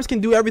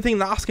can do everything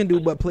Knox can do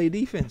but play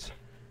defense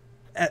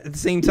at the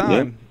same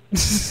time.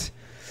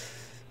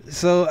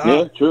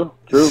 So true.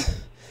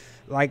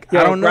 Like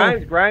I don't know.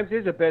 Grimes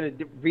is a better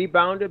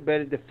rebounder,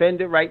 better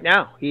defender right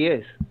now. He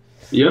is.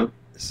 Yeah,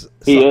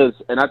 he is,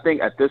 and I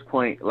think at this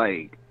point,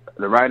 like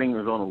the writing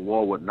is on the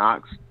wall with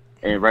Knox,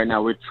 and right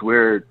now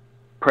we're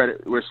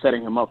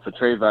setting him up for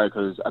trade value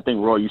because I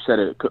think, Roy, you said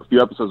it a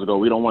few episodes ago,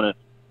 we don't want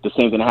the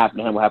same thing to happen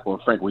to him what happened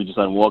with Frank, where he just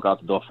let him walk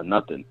out the door for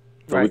nothing.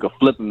 So we could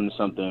flip him into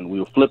something. We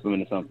will flip him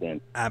into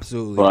something.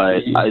 Absolutely. But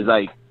it's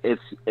like it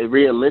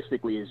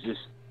realistically is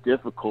just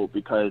difficult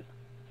because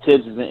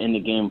Tibbs isn't in the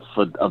game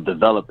of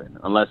developing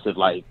unless if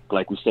like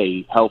we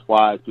say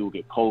health-wise, people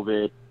get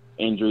COVID,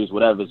 injuries,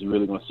 whatever, is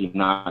really going to see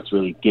Knox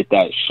really get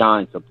that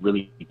shine to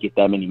really get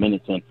that many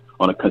minutes in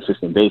on a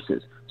consistent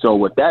basis. So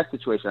with that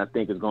situation, I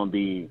think is going to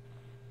be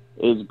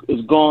it's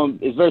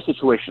very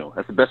situational.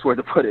 That's the best word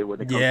to put it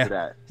when it comes to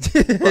that.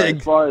 But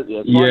as far as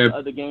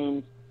other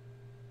games,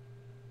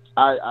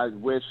 I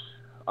wish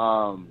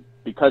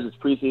because it's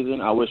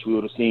preseason, I wish we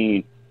would have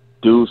seen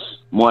Deuce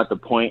more at the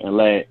point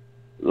and I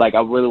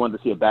really wanted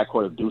to see a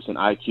backcourt of Deuce and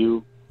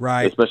IQ.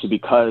 Right. Especially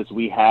because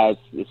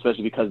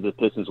the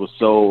Pistons were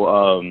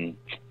so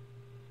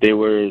they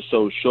were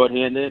so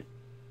shorthanded.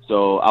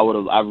 So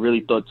I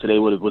really thought today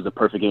was the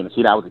perfect game to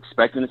see that. I was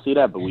expecting to see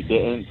that, but we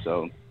didn't.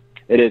 So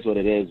it is what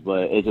it is.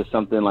 But it's just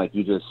something like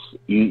you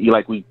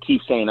like we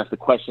keep saying. That's the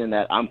question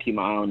that I'm keeping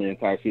my eye on the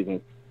entire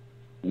season.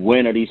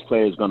 When are these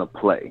players going to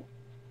play?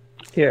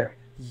 Yeah.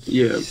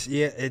 This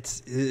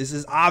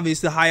is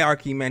obvious the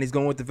hierarchy, man. He's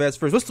going with the vets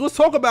first. Let's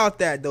talk about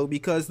that though,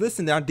 because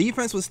listen, our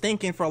defense was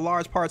stinking for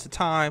large parts of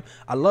time.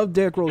 I love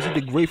Derrick Rose; he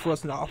did great for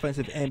us in the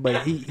offensive end,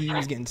 but he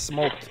was getting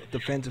smoked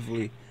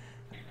defensively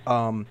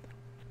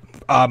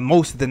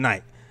most of the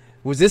night.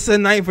 Was this a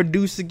night for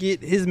Deuce to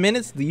get his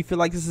minutes? Do you feel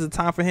like this is a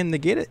time for him to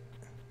get it?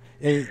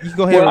 And you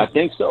go ahead. Well, I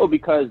think so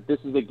because this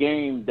is a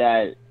game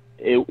that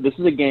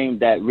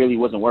really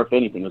wasn't worth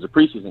anything. It was a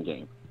preseason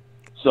game.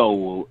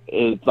 So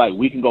it's like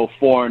we can go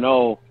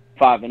 4-0,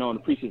 5-0 in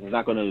the preseason. It's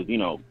not going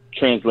to,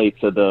 translate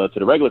to the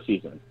regular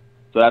season.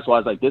 So that's why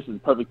it's like this is the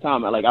perfect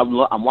time. Like I'm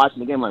watching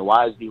the game. Like,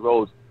 why is D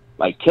Rose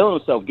like killing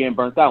himself, getting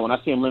burnt out? When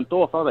I see him limped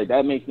off, I was like,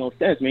 that makes no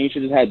sense, man. You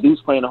should just have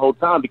Deuce playing the whole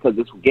time because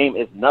this game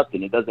is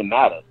nothing. It doesn't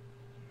matter.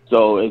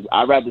 So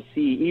I'd rather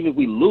see, even if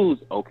we lose,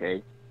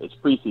 okay, it's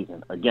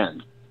preseason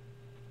again.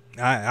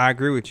 I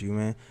agree with you,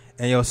 man.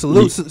 And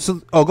salute.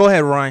 Go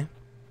ahead, Ryan.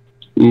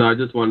 No, I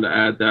just wanted to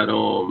add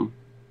that.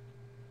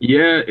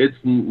 Yeah, it's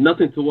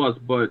nothing to us,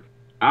 but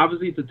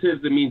obviously to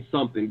Tibbs it means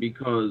something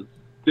because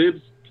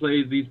Tibbs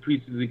plays these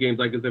preseason games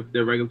like as if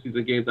they're regular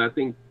season games. I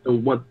think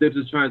what Tibbs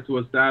is trying to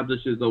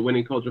establish is a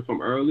winning culture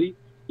from early.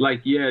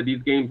 Like, yeah,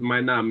 these games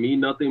might not mean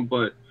nothing,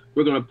 but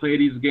we're going to play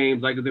these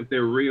games like as if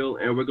they're real,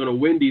 and we're going to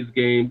win these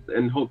games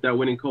and hope that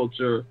winning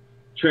culture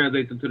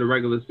translates into the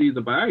regular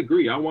season. But I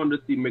agree. I wanted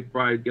to see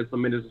McBride get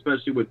some minutes,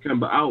 especially with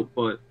Kemba out.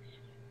 But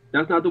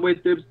that's not the way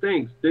Thibs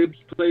thinks. Thibs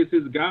plays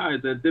his guys,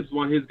 and Thibs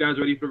want his guys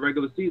ready for the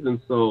regular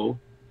season. So,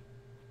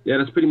 yeah,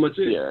 that's pretty much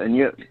it.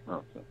 And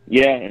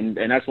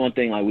that's one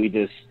thing. Like, we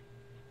just,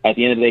 at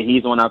the end of the day,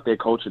 he's the one out there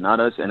coaching, not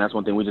us, and that's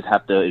one thing we just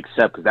have to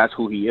accept because that's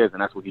who he is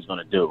and that's what he's going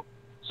to do.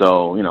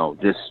 So, you know,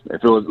 just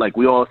if it was like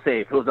we all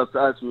say, if it was up to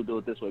us, we would do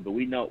it this way. But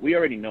we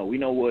already know. We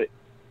know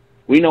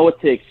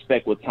what to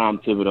expect with Tom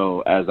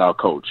Thibodeau as our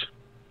coach.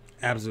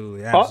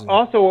 Absolutely.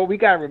 Also, what we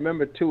got to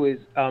remember, too, is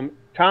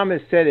Tom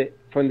has said it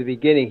from the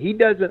beginning. He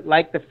doesn't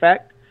like the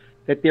fact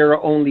that there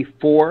are only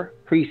 4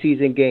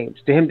 preseason games.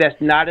 To him, that's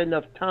not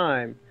enough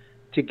time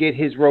to get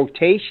his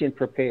rotation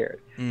prepared,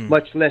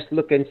 much less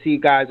look and see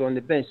guys on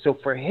the bench. So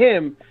for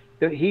him,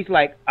 he's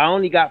like, I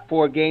only got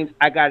 4 games.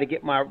 I got to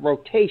get my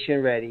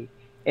rotation ready,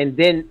 and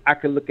then I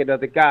can look at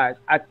other guys.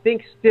 I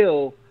think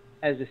still,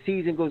 as the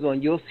season goes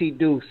on, you'll see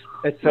Deuce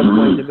at some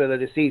point in the middle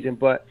of the season.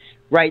 But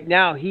right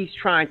now, he's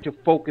trying to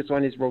focus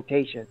on his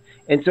rotation.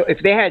 And so if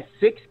they had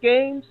 6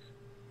 games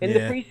in the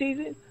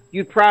preseason,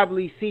 you'd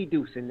probably see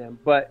Deuce in them.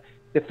 But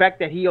the fact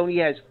that he only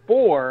has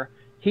 4,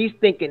 he's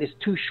thinking it's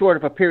too short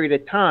of a period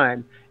of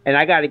time, and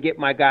I got to get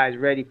my guys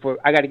ready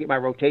I got to get my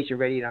rotation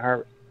ready in a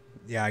hurry.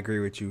 Yeah, I agree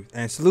with you.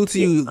 And salute to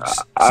you. You got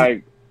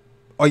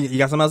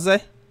something else to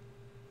say?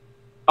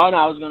 Oh, no,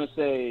 I was going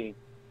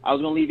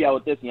to leave y'all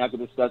with this, and y'all could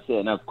discuss it.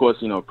 And, of course,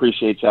 you know,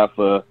 appreciate y'all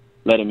for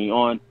letting me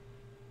on.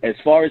 As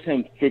far as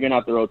him figuring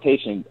out the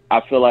rotation,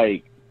 I feel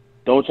like,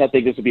 don't y'all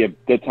think this would be a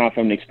good time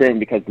for him to experiment?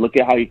 Because look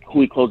at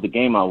who he closed the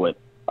game out with,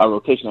 our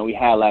rotation that we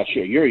had last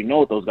year. You already know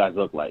what those guys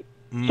look like.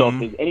 Mm-hmm. So if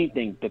there's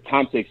anything, the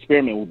time to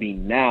experiment will be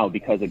now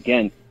because,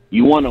 again,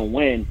 you want to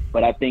win,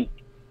 but I think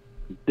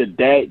the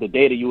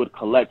data you would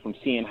collect from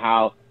seeing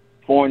how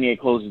Fournier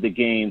closes the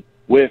game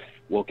with,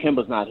 well,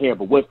 Kemba's not here,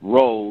 but with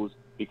Rose,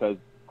 because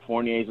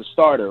Fournier is a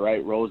starter,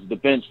 right? Rose is the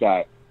bench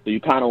guy. So you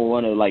kind of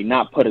want to, like,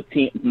 put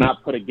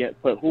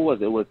who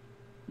was it? It was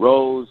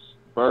Rose,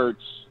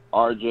 Birch,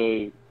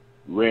 RJ,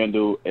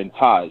 Randle, and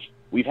Taj.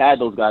 We've had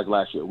those guys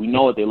last year. We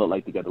know what they look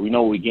like together. We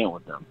know what we're getting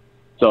with them.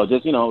 So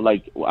just, you know,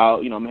 like,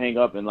 I'm going to hang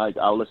up and, like,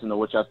 I'll listen to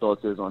what your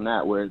thoughts is on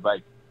that, where it's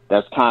like,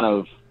 it's kind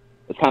of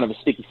a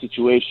sticky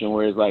situation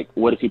where it's like,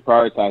 what is he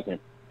prioritizing?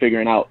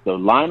 Figuring out the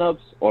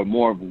lineups or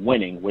more of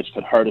winning, which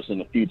could hurt us in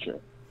the future.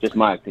 Just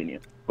my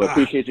opinion. But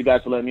appreciate you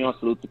guys for letting me on.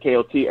 Salute to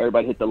KOT.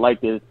 Everybody hit the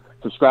like,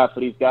 subscribe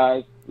for these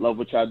guys. Love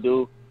what y'all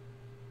do.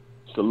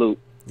 Salute.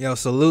 Yo,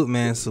 salute,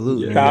 man.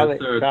 Salute, man. Solid,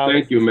 Yes, sir. solid,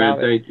 Thank you, man.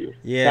 solid. Thank you.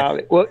 Yeah.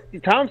 Solid. Well,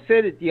 Tom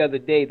said it the other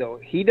day, though.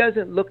 He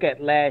doesn't look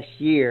at last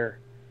year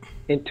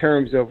in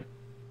terms of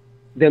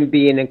them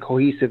being a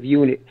cohesive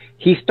unit.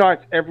 He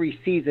starts every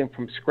season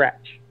from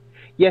scratch.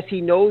 Yes,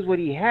 he knows what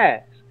he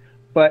has,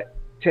 but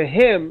to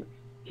him,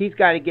 he's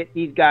got to get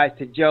these guys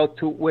to gel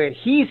to where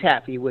he's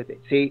happy with it,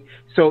 see?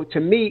 So to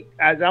me,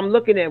 as I'm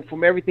looking at him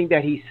from everything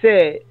that he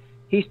said,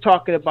 he's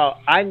talking about,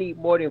 I need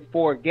more than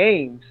 4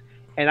 games,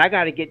 and I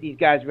got to get these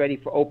guys ready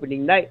for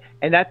opening night.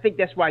 And I think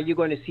that's why you're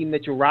going to see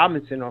Mitchell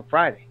Robinson on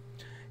Friday.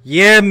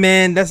 Yeah,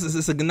 man. That's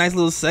a nice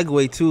little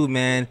segue, too,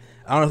 man.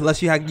 I don't know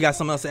unless you got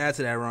something else to add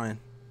to that, Ryan.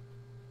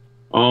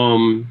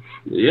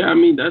 Yeah, I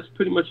mean, that's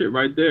pretty much it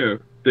right there.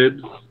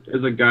 Thibs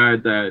is a guy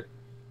that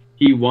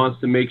he wants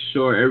to make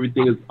sure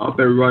everything is up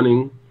and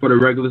running for the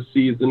regular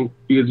season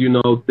because, you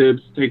know,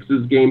 Thibs takes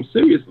his game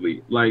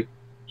seriously. Like,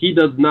 he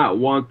does not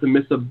want to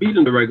miss a beat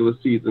in the regular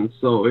season.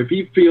 So if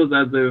he feels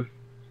as if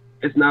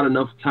it's not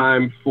enough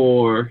time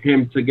for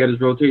him to get his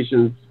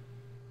rotations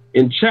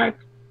in check,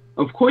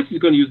 of course he's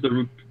going to use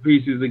the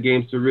preseason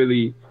games to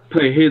really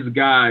play his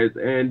guys.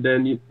 And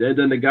then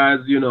the guys,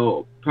 you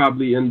know,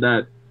 probably in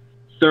that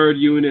third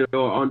unit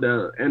or on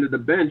the end of the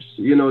bench,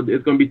 you know,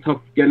 it's going to be tough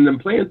getting them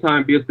playing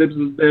time because Thibs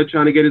is there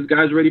trying to get his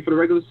guys ready for the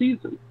regular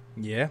season.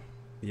 Yeah,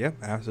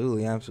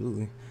 absolutely.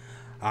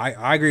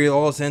 I agree with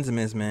all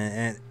sentiments,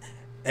 man.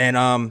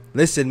 And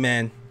listen,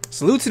 man,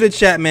 salute to the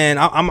chat, man.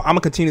 I'm gonna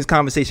continue this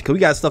conversation because we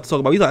got stuff to talk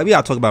about. We got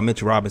to talk about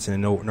Mitchell Robinson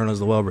and Nerlens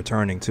Noel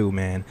returning too,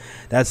 man.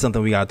 That's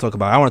something we got to talk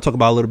about. I want to talk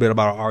about a little bit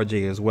about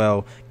RJ as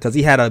well because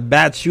he had a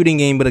bad shooting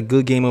game but a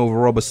good game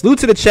overall. But salute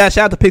to the chat.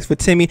 Shout out to Picks for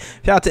Timmy.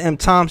 Shout out to M.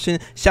 Thompson.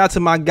 Shout out to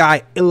my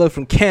guy Illa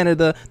from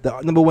Canada, the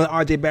 #1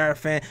 RJ Barrett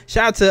fan.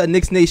 Shout out to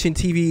Knicks Nation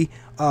TV.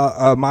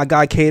 My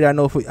guy Kate, I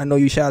know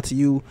you. Shout out to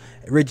you,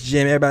 Rich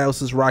Jim. Everybody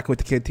else is rocking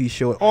with the KT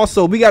show.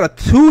 Also, we got a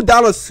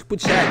 $2 super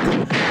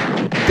chat.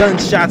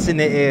 Gunshots in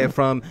the air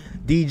from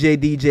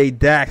DJ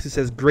Dax. It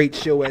says great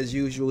show as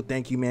usual.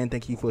 Thank you, man.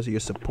 Thank you for your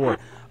support.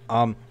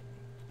 Now,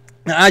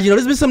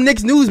 there's been some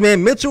Knicks news,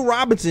 man. Mitchell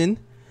Robinson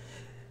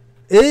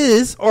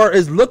is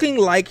looking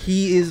like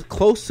he is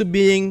close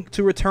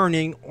to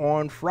returning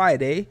on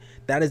Friday.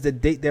 That is the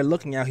date they're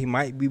looking at. He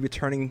might be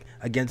returning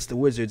against the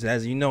Wizards.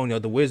 As you know,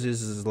 the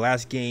Wizards is his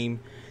last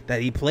game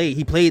that he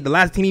played. The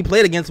last team he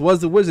played against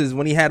was the Wizards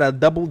when he had a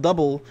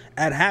double-double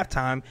at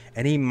halftime,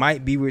 and he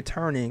might be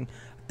returning.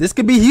 This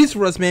could be huge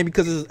for us, man,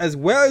 because as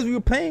well as we were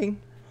playing,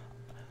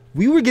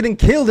 we were getting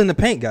killed in the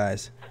paint,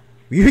 guys.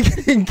 We were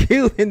getting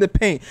killed in the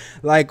paint.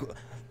 Like,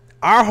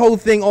 our whole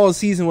thing all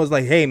season was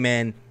like, hey,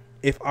 man,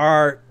 if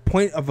our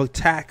point of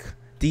attack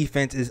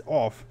defense is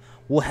off,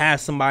 we'll have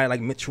somebody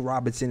like Mitchell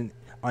Robinson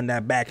on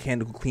that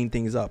backhand to clean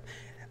things up.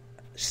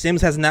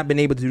 Sims has not been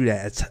able to do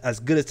that. As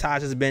good as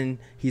Taj has been,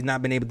 he's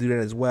not been able to do that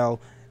as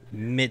well.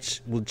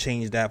 Mitch will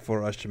change that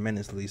for us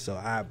tremendously. So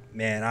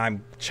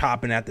I'm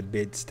chopping at the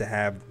bits to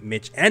have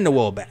Mitch and the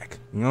wall back.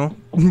 You know?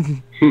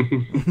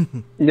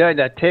 No,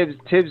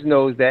 Tibbs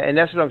knows that, and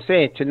that's what I'm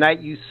saying. Tonight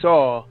you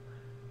saw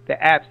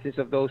the absence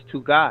of those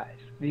two guys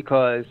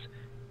because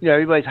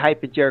everybody's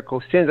hyping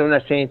Jericho Sims. I'm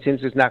not saying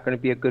Sims is not going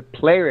to be a good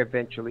player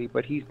eventually,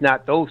 but he's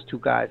not those two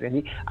guys, and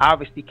he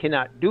obviously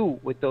cannot do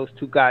what those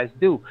two guys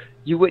do.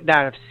 You would not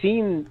have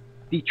seen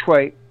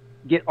Detroit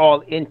get all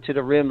into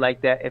the rim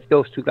like that if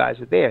those two guys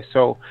were there.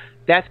 So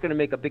that's going to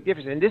make a big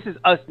difference. And this is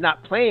us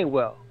not playing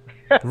well.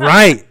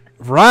 Right.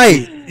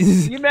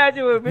 You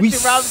imagine if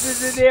Richard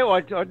Robinson's in there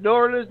or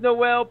Norris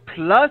Noel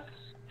plus.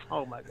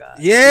 Oh my God.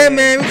 Yeah,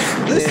 man.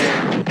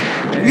 Listen,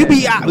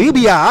 we'll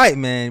be all right,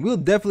 man. We'll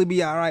definitely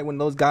be all right when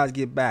those guys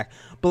get back.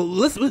 But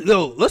let's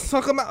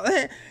talk about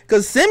that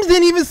because Sims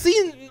didn't even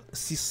see.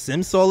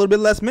 Sims saw a little bit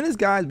less minutes,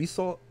 guys. We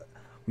saw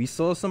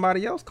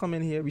somebody else come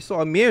in here. We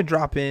saw Amir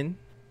drop in.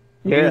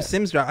 Yeah.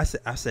 Sims drop.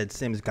 I said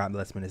Sims got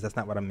less minutes. That's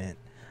not what I meant.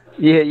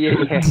 Yeah.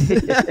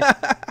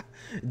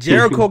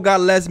 Jericho got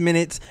less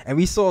minutes, and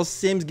we saw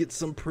Sims get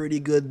some pretty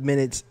good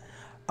minutes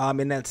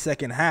in that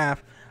second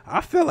half.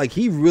 I felt like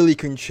he really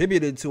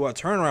contributed to our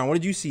turnaround. What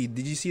did you see?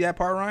 Did you see that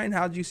part, Ryan?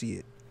 How did you see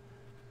it?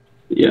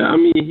 Yeah, I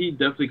mean, he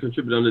definitely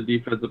contributed on the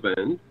defensive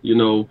end.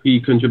 He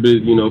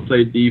contributed,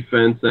 played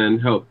defense and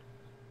helped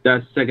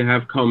that second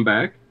half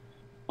comeback.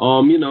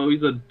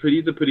 He's a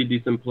pretty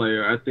decent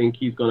player. I think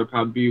he's gonna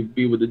probably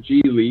be with the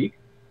G League,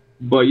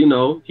 but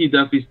he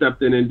definitely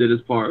stepped in and did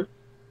his part.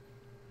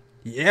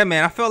 Yeah,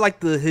 man, I felt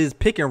like his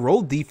pick and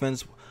roll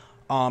defense,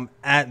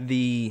 at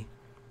the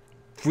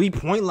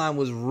 3-point line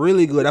was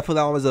really good. I feel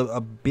that was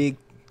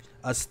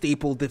a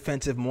staple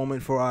defensive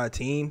moment for our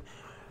team.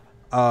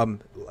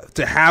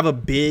 To have a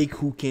big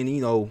who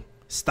can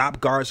stop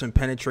guards from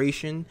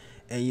penetration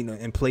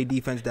and play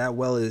defense that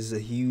well is a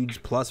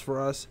huge plus for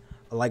us.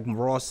 Like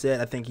Ross said,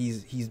 I think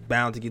he's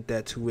bound to get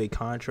that 2-way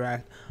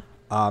contract.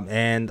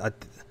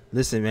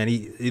 Listen, man,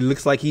 he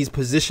looks like he's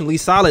positionally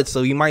solid,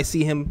 so you might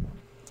see him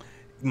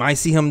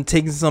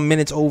taking some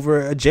minutes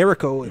over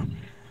Jericho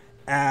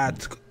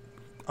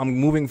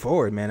moving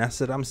forward, man. That's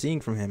what I'm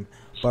seeing from him.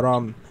 But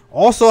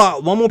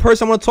also one more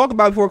person I want to talk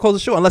about before I close the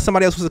show, unless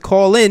somebody else wants to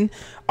call in,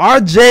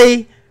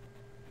 RJ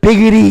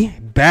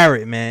Biggity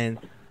Barrett, man.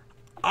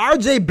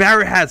 RJ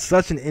Barrett had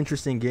such an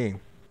interesting game.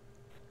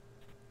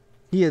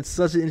 He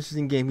starts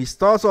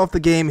off the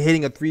game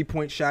hitting a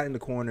 3-point shot in the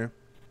corner.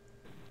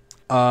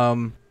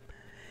 Then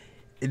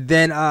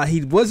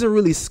he wasn't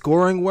really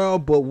scoring well,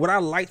 but what I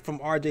liked from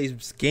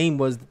RJ's game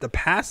was the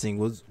passing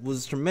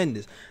was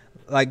tremendous.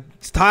 Like,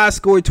 Ty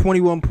scored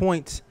 21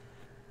 points.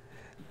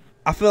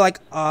 I feel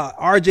like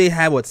RJ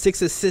had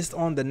 6 assists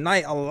on the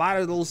night. A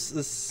lot of those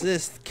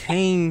assists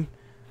came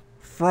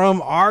from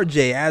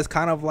RJ as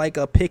kind of like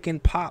a pick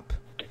and pop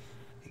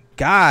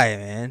guy,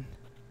 man.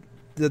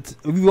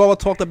 We all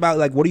talked about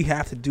like what do you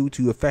have to do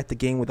to affect the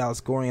game without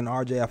scoring. And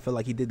RJ, I feel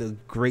like he did a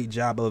great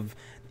job of,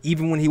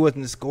 even when he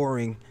wasn't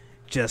scoring,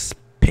 just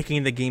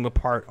picking the game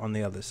apart on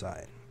the other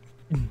side.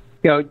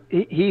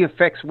 He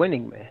affects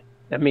winning, man.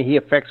 I mean, he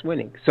affects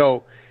winning.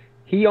 So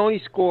he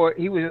only scored.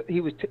 He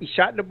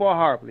shot the ball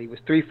horribly. He was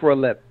 3 for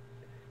 11.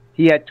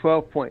 He had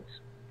 12 points,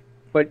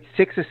 but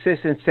 6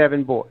 assists and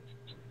 7 boards.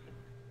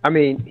 I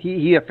mean,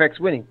 he affects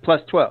winning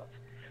plus 12,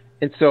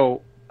 and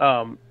so.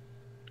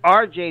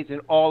 RJ's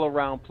an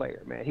all-around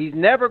player, man. He's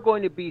never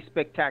going to be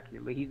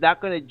spectacular. He's not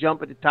going to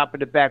jump at the top of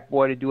the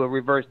backboard and do a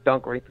reverse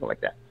dunk or anything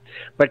like that.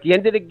 But at the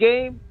end of the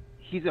game,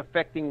 he's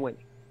affecting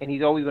winning, and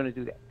he's always going to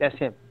do that. That's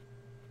him.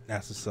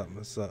 That's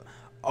what's up.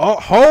 Oh,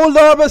 hold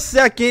up a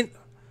second.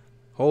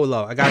 Hold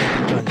up. I got to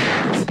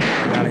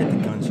hit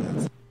the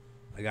gunshots.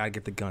 I got to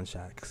get the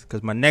gunshots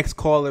because my next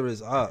caller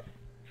is up.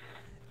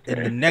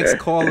 And the next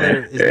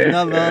caller is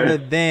none other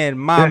than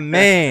my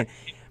man.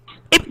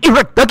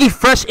 Nuggy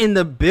Fresh in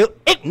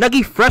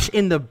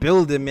the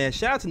building, man.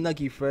 Shout out to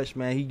Nuggy Fresh,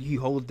 man. He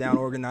holds down,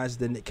 organizes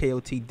the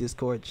KOT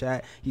Discord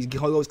chat. He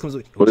always comes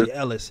with Jay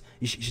Ellis.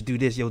 You should do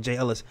this, Jay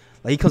Ellis.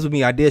 Like, he comes with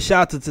me ideas.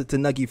 Shout out to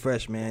Nuggy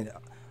Fresh, man.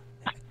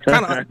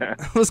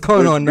 What's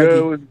going on,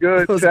 Nuggy? What's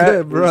good, What's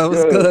good,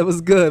 bro?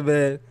 What's good,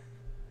 man?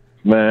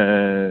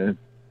 Man,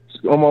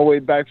 on my way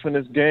back from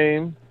this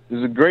game. It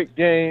was a great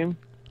game.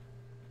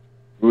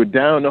 We were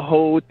down the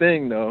whole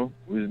thing, though.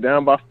 We was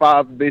down by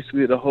 5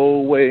 basically the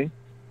whole way.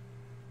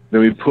 Then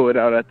we pulled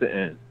out at the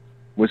end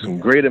with some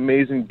great,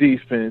 amazing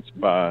defense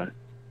by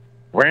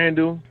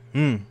Randle,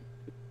 by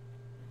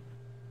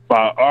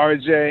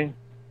RJ.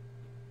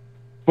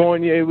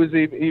 Fournier was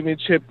even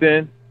chipped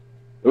in.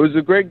 It was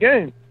a great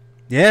game.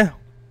 Yeah.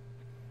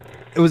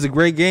 It was a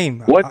great game.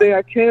 One thing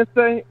I can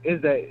say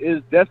is that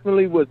it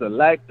definitely was a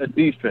lack of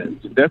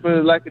defense.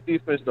 Definitely a lack of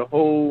defense the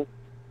whole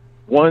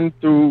 1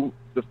 through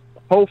the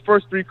whole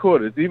first 3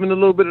 quarters, even a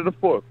little bit of the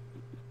fourth.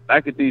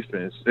 Lack of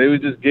defense. They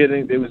was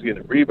getting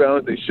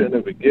rebounds they shouldn't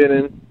have been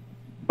getting.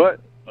 But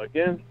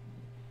again,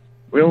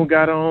 we don't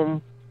got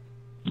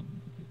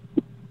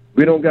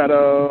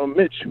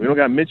Mitch. We don't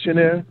got Mitch in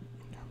there.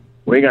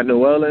 We ain't got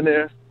Noel in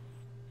there.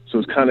 So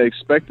it's kind of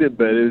expected,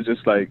 but it was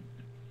just like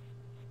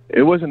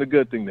it wasn't a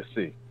good thing to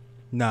see.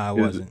 Nah,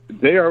 it wasn't.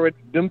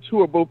 Them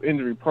two are both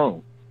injury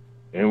prone,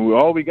 and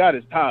all we got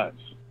is Taj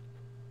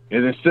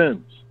and then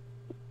Sims.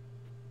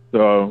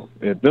 So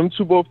if them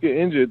two both get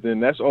injured, then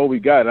that's all we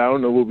got. I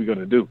don't know what we're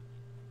gonna do.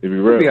 To be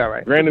real, We'll be all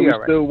right. Granted, we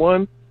still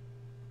won.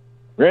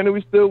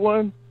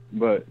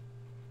 But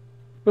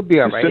we'll be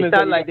all right. It's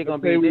not like they're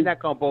not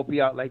gonna both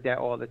be out like that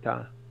all the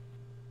time.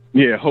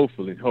 Yeah,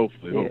 hopefully.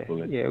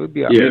 Yeah, we'll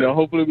be all right. You know,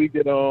 hopefully we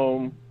get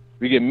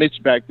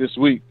Mitch back this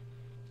week.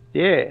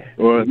 Yeah.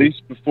 Or at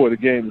least before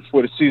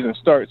the season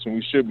starts, and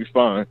we should be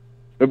fine.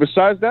 But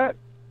besides that,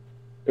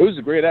 it was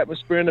a great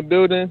atmosphere in the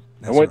building.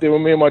 I went there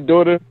with me and my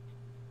daughter.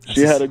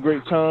 She had a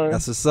great time.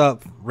 That's what's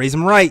up. Raise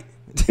them right.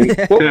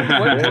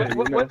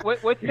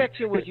 What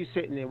section was you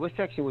sitting in?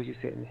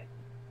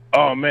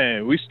 Oh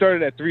man, we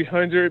started at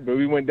 300, but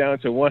we went down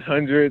to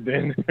 100.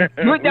 Then you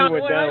went down to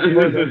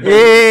 100.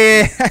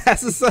 Yeah,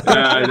 that's what's up.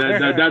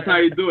 That's how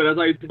you do it. That's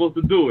how you're supposed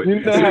to do it. You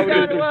know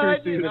how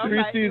it is in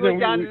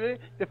preseason.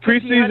 The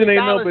preseason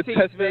ain't no but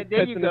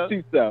testing the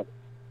seats out.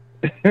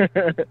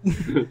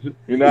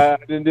 You know, I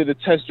didn't do the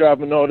test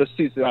drive and all the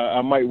seats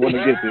I might want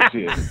to get this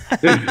year.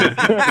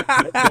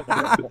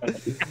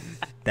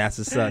 That's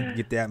what's up.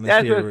 Get the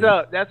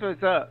atmosphere. That's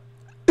what's up.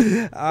 All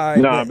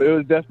right, but it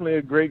was definitely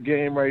a great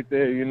game right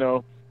there. You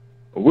know,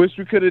 I wish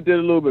we could have did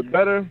a little bit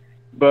better,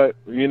 but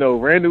you know,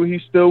 Randle, he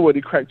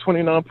cracked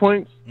 29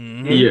 points.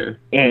 Mm-hmm. Yeah,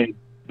 and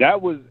I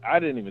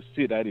didn't even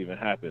see that even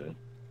happening.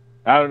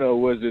 I don't know,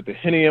 was it the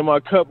Henny in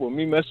my cup or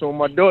me messing with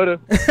my daughter?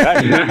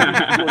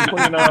 That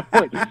 29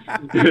 points.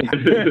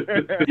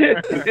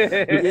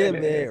 Yeah,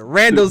 man.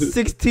 Randle's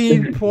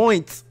 16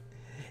 points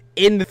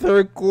in the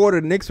third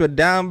quarter. Knicks were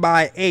down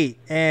by 8,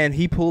 and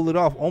he pulled it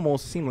off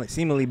almost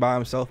seemingly by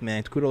himself,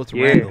 man. Kudos to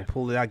Randle.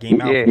 Pulled it out,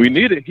 game out. We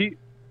needed. He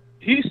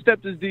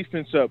stepped his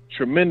defense up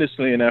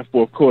tremendously in that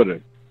fourth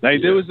quarter.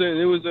 Like there was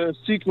a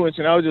sequence,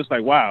 and I was just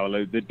like, wow,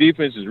 like the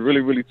defense is really,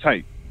 really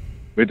tight.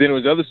 But then there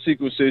was other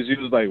sequences. He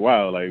was like,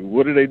 wow, like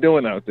what are they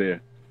doing out there?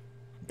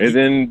 And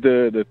then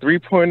the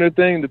 3-pointer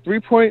thing, the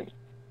 3-point.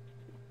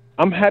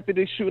 I'm happy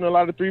they're shooting a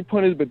lot of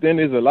 3-pointers, but then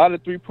there's a lot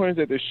of 3-pointers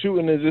that they're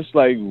shooting. It's just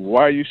like,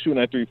 why are you shooting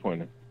that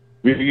 3-pointer?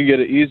 We can get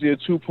an easier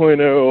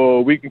 2-pointer,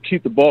 or we can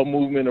keep the ball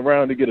movement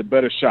around to get a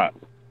better shot.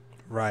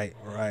 Right.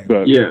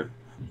 But, yeah.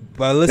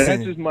 But listen,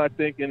 that's just my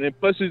thinking. And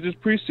plus, it's just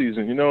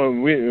preseason, you know,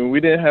 and we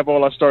didn't have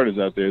all our starters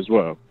out there as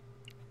well.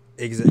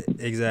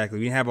 Exactly.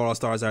 We have all our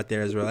stars out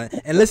there as well.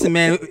 And listen,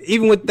 man,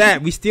 even with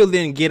that, we still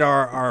didn't get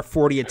our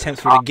 40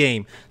 attempts for the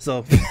game.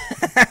 So,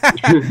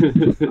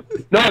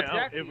 no,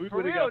 if we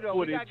would have got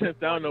 40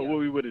 attempts, I don't know what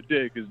we would have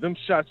did, because them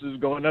shots was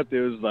going up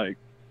there. It was like,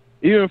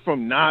 even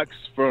from Knox,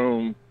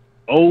 from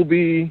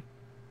Obi,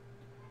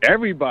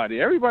 everybody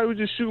was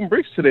just shooting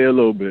bricks today a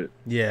little bit.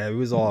 Yeah, it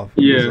was off.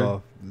 Yeah. It was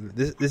off.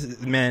 This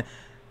is, man.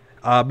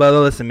 But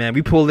listen, man,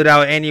 we pulled it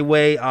out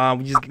anyway.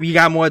 We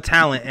got more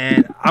talent,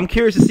 and I'm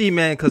curious to see,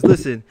 man, because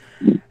listen,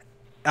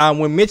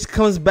 when Mitch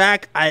comes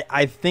back,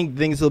 I think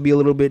things will be a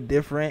little bit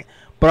different.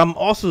 But I'm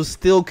also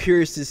still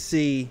curious to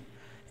see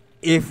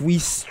if we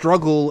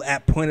struggle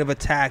at point of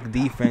attack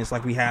defense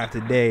like we have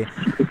today,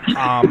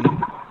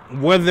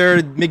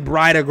 whether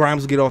McBride or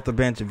Grimes will get off the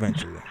bench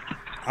eventually.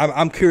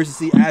 I'm curious to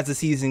see as the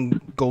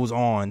season goes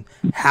on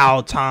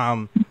how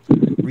Tom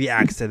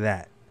reacts to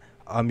that,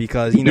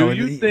 because you know.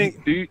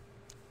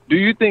 Do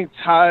you think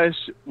Taj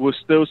will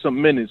steal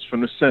some minutes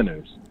from the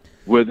centers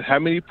with how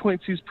many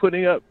points he's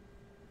putting up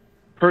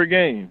per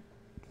game?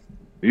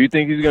 Do you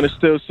think he's going to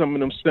steal some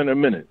of them center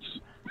minutes?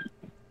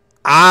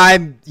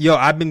 I've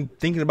been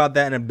thinking about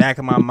that in the back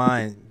of my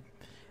mind,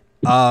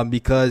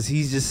 because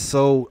he's just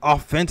so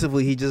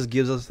offensively, he just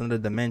gives us another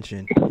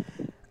dimension,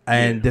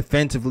 and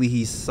defensively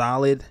he's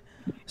solid.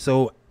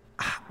 So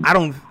I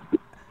don't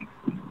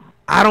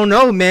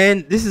know,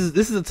 man. This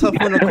is a tough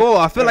one to call.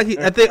 I feel like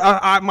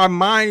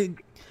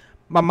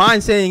my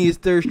mind saying he's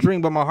third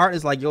string, but my heart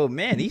is like, yo,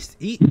 man, he's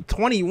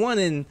 21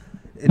 and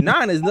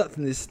 9 is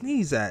nothing to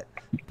sneeze at.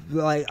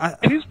 Like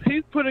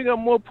he's putting up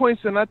more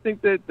points than I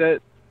think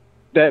that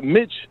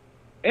Mitch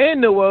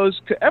and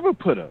Noels could ever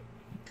put up.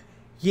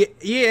 Yeah,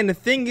 and the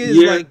thing is,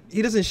 like,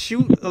 he doesn't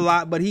shoot a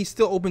lot, but he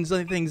still opens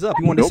things up.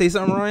 You want to say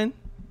something, Ryan?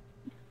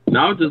 No,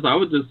 I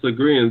was just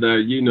agreeing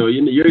that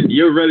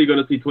you're really going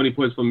to see 20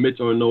 points from Mitch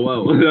or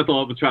Noel. That's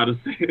all I'm trying to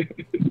say.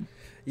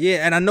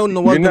 Yeah, and I know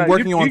Noel's been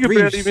working on threes. You can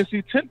barely even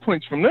see 10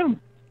 points from them.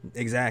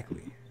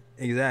 Exactly.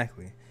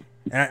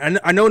 And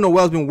I know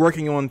Noel's been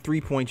working on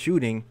 3-point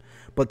shooting,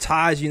 but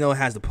Taj,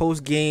 has the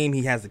post game.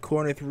 He has the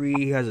corner three.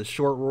 He has a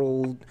short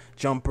roll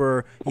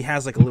jumper. He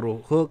has like a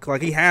little hook.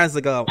 Like he has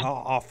like a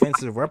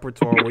offensive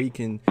repertoire where he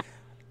can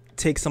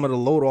take some of the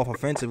load off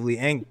offensively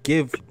and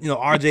give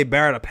RJ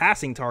Barrett a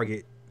passing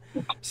target.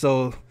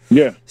 So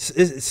Yeah.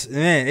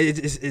 It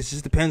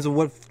just depends on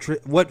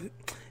what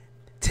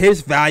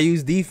Tibbs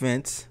values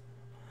defense.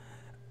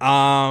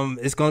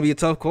 It's going to be a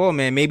tough call,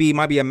 man. Maybe it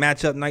might be a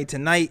matchup night to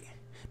night.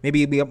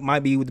 Maybe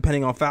might be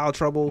depending on foul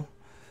trouble.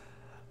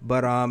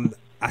 But I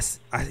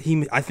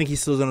think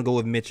he's still going to go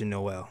with Mitch and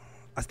Noel.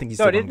 I think he's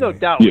still there's no go.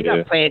 doubt. We're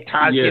not playing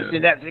Taj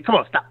Gibson. Come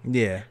on, stop.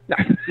 Yeah. No,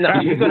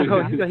 he's gonna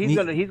go.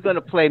 He's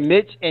gonna play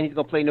Mitch and he's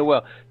gonna play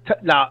Noel.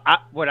 Now,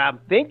 what I'm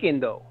thinking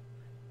though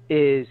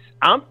is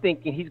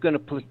he's gonna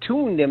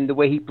platoon them the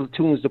way he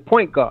platoons the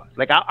point guards.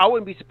 Like I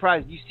wouldn't be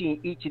surprised if you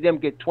see each of them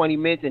get 20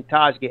 minutes and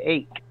Taj get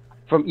 8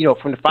 from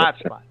the 5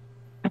 spot.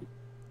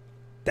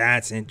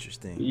 That's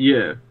interesting.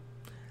 Yeah.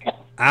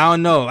 I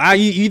don't know.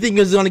 You think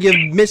he's gonna give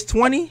Mitch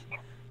 20?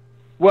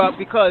 Well,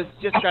 because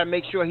just gotta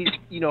make sure he's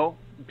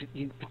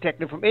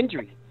protecting from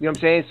injury. You know what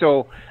I'm saying?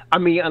 So, I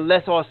mean,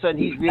 unless all of a sudden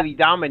he's really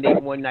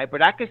dominating one night.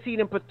 But I could see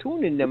them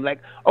platooning them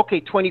like, okay,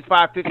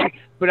 25, 50.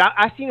 But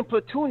I see them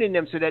platooning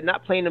them so they're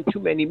not playing them too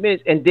many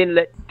minutes and then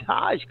let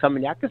Taj come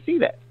in. I could see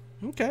that.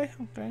 Okay.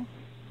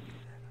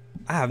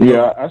 I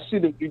see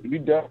that we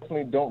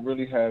definitely don't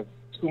really have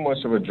too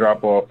much of a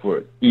drop-off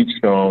for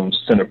each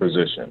center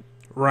position.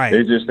 Right.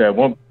 It's just that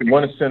one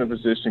center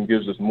position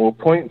gives us more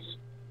points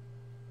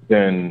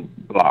than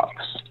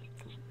blocks.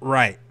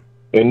 Right.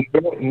 And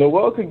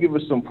Noel can give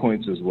us some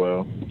points as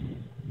well.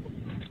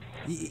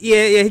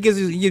 Yeah, he gives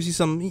you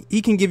some.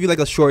 He can give you like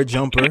a short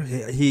jumper.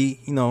 He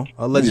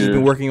unless he's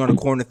been working on a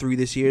corner 3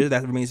 this year,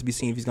 that remains to be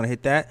seen if he's gonna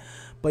hit that.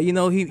 But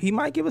he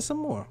might give us some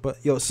more.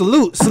 But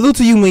salute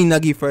to you, Mean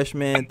Nuggy Fresh,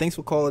 man. Thanks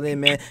for calling in,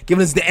 man.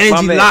 Giving us the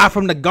energy live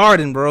from the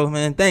garden, bro,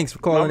 man. Thanks for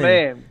calling in.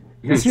 Man,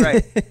 that's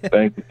right.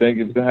 Thank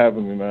you for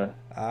having me, man.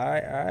 All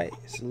right.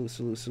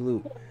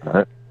 Salute. All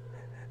right.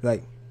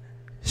 Like,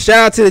 shout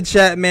out to the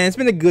chat, man. It's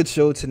been a good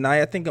show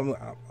tonight. I think I'm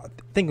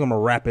gonna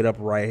wrap it up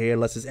right here.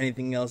 Unless there's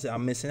anything else that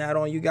I'm missing out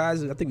on, you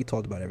guys. I think we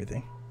talked about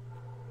everything.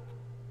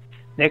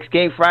 Next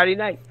game Friday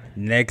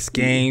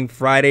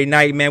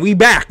night, man. We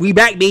back,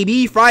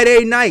 baby.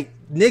 Friday night,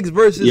 Knicks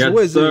versus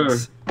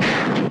Wizards. Sir.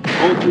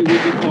 Hopefully,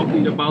 we'll be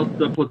talking about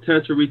the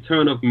potential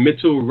return of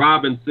Mitchell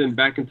Robinson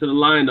back into the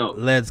lineup.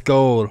 Let's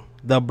go.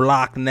 The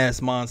Block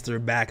Nest monster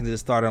back into the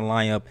starting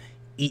lineup,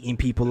 eating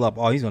people up.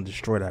 Oh, he's gonna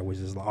destroy that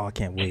Wizards. Oh, I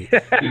can't wait.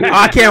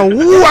 I can't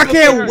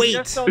wait.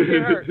 Just don't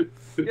get hurt.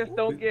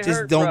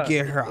 Just don't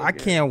get hurt. I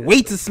can't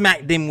wait to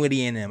smack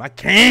Dinwiddie in him. I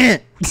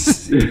can't.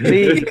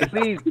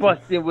 please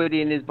bust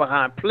Dinwiddie in his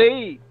behind,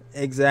 please.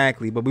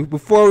 Exactly. But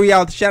before we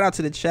out, shout out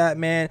to the chat,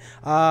 man.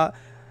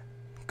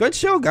 Good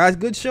show, guys.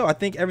 Good show. I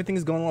think everything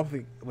is going off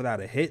without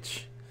a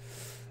hitch.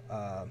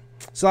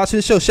 So out to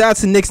the show. Shout out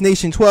to Knicks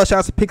Nation 12. Shout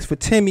out to Picks for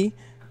Timmy.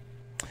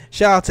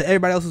 Shout out to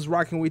everybody else who's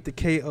rocking with the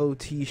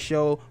KOT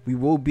show. We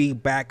will be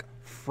back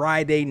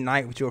Friday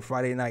night with your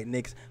Friday Night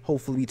Knicks.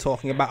 Hopefully, we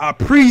talking about our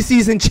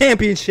preseason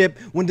championship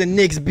when the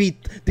Knicks beat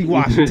the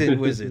Washington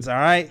Wizards. All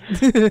right,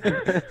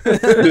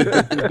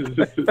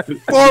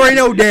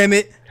 4-0, damn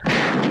it.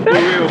 For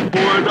real,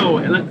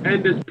 4-0, and let's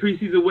end this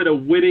preseason with a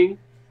winning,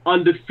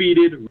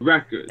 undefeated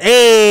record.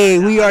 Hey,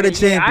 we are the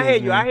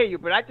champions. I hear you,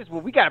 but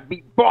we gotta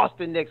beat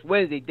Boston next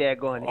Wednesday.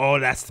 Daggone it. Oh,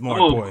 that's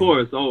smart. Of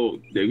course. Oh,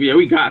 yeah,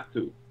 we got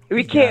to.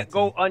 We can't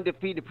go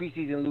undefeated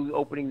preseason and lose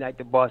opening night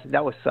to Boston.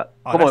 That would suck.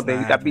 Come on, baby.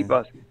 We got to beat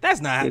Boston.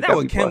 That's not that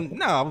with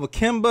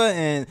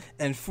Kemba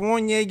and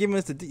Fournier giving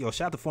us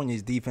shout out to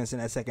Fournier's defense in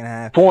that second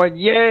half.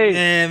 Fournier.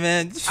 Yeah,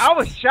 man. I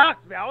was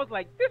shocked, man. I was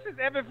like, this is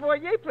Evan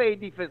Fournier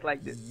playing defense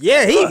like this.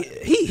 Yeah,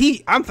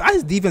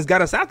 his defense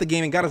got us out the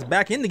game and got us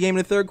back in the game in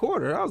the third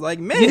quarter. I was like,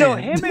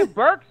 man. Him and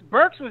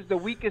Burks was the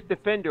weakest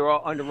defender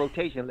under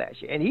rotation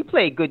last year, and he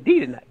played good D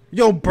tonight.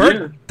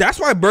 Burks. That's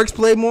why Burks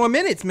played more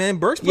minutes, man.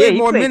 Burks played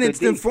more minutes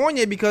than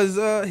Fournier because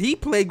he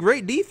played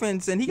great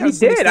defense and he got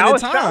some extended I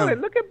was time.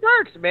 shocked. Look at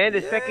Burks, man.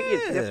 The second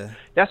year.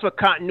 That's what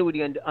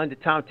continuity under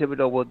Tom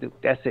Thibodeau will do.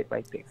 That's it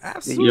right there.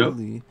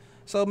 Absolutely. Yep.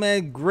 So,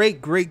 man,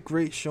 great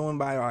showing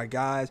by our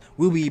guys.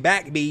 We'll be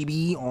back,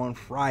 baby, on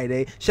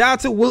Friday. Shout out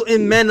to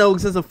Wilton Menno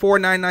since a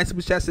 $4.99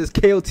 super chat says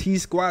KOT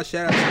Squad.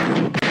 Shout out to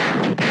you,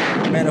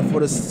 Menno,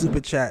 for the super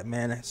chat,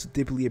 man. I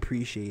deeply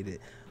appreciate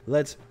it.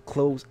 Let's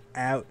close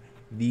out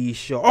the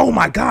show. Oh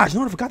my gosh! You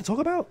know what I forgot to talk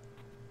about?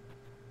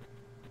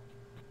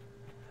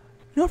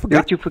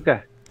 What you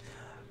forgot?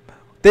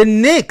 The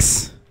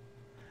Knicks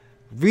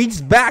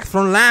reached back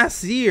from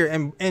last year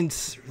and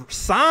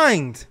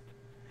signed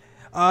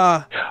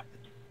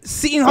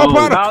Seton Hall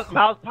product.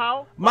 Miles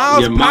Powell?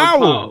 Miles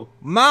Powell.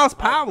 Miles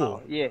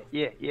Powell. Yeah,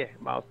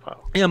 Miles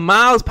Powell. Yeah,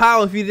 Miles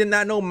Powell. If you did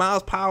not know,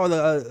 Miles Powell,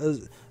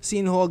 the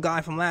Seton Hall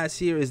guy from last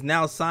year, is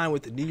now signed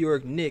with the New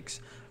York Knicks.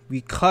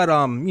 We cut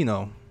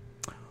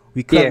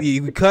We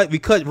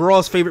cut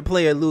Raw's favorite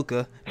player,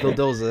 Luka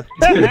Vildoza.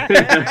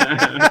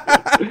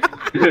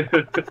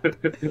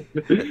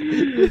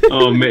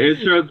 Oh man,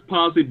 insurance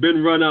policy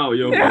been run out,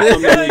 yo. Been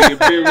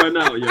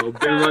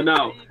run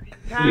out.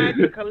 Time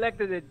to collect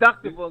the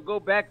deductible and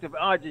go back to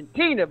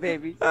Argentina,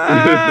 baby.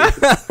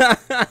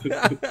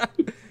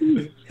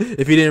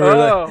 If you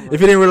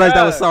didn't realize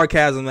that was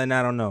sarcasm, then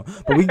I don't know.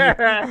 But we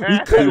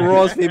cut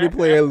Raw's favorite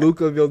player,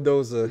 Luka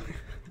Vildoza.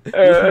 No,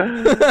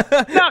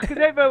 because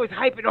everybody was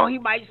hyping. Oh, he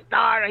might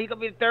start. Or he gonna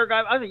be the third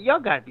guy. I was like, y'all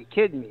gotta be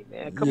kidding me,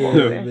 man. Come on,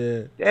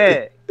 man.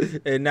 Yeah.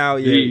 And now,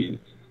 we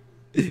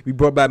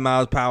brought back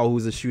Miles Powell,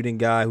 who's a shooting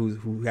guy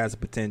who has a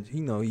potential.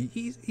 You know,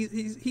 he's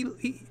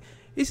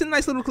a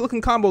nice little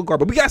looking combo guard.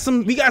 But we got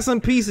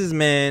some pieces,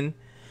 man.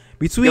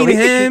 Between he him,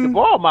 can shoot the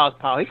ball, Miles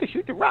Powell. He can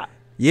shoot the rock.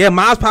 Yeah,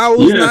 Miles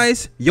Powell is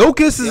nice.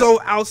 Jokic is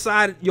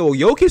outside.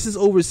 Jokic is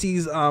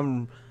overseas.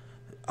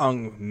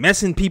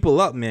 Messing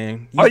people up,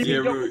 man. You mean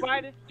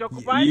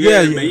Jokic?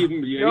 Yeah,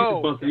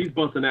 he's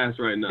busting ass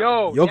right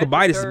now.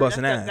 Jokic is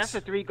busting ass. That's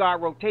a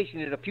 3-guard rotation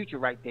in the future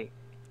right there.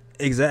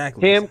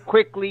 Exactly. Him,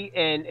 Quickly,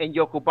 and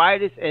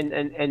Jokic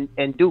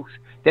and Dukes.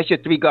 That's your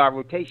 3-guard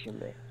rotation,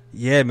 man.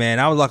 Yeah, man.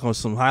 I was looking on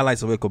some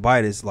highlights of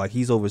Jokic. Like,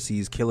 he's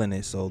overseas killing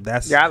it. So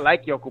that's I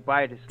like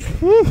Jokic.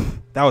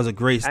 That was a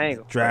great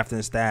draft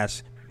and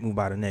stash move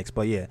by the Knicks.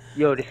 But yeah,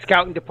 the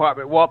scouting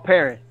department, Walt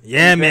Perrin.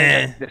 Yeah,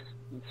 man. The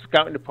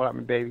scouting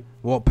department, baby.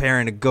 Walt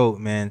Perrin, the GOAT,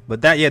 man.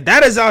 But that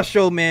is our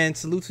show, man.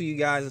 Salute to you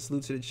guys and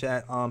salute to the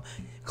chat.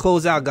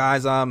 Close out,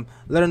 guys. Let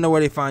them know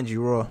where they find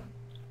you,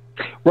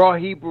 Raw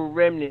Hebrew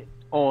Remnant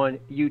on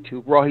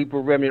YouTube. Raw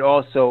Hebrew Remnant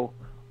also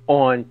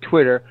on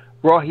Twitter.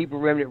 Raw Hebrew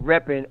Remnant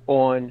repping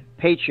on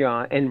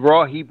Patreon, and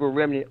Raw Hebrew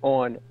Remnant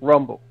on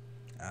Rumble.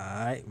 All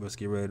right, let's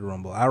get ready to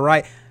rumble. All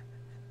right,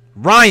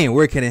 Ryan,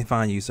 where can they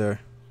find you, sir?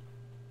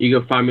 You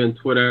can find me on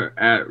Twitter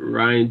at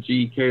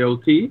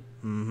RyanGKOT.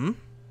 Mm-hmm.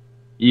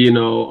 You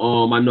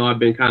know, I know I've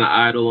been kind of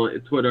idle on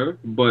Twitter,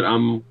 but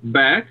I'm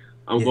back.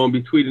 I'm going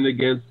to be tweeting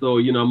again, so,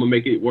 I'm going to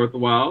make it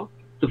worthwhile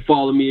to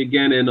follow me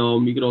again. And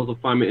you can also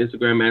find me on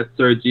Instagram at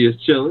Sir G is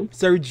Chillin'.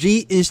 Sir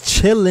G is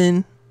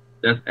Chillin'.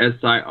 That's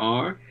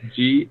SIR.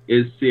 G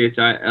is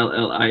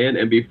CHILLIN.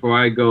 And before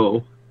I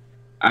go,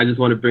 I just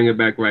want to bring it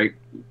back right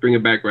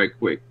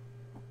quick.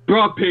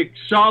 Bro, pick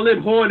Charlotte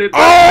Hornets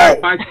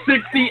by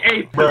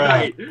 68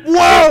 tonight.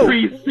 Whoa!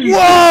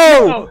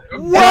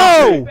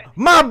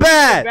 My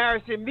bad.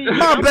 Embarrassing me.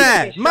 My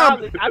bad.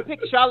 I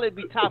picked Charlotte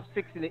to be top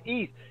 6 in the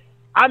East.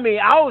 I mean,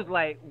 I was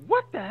like,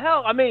 what the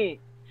hell? I mean,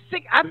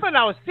 I thought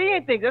I was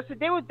seeing things.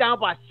 They was down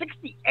by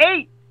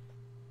 68.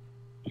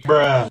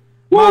 Bruh.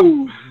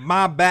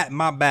 My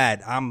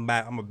bad. I'm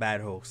a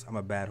bad host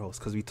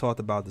because we talked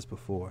about this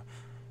before.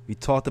 We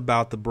talked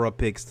about the bro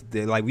picks.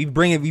 Like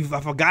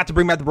I forgot to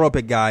bring back the bro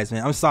pick, guys.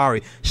 Man, I'm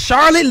sorry.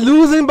 Charlotte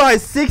losing by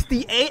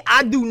 68.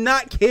 I do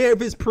not care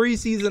if it's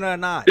preseason or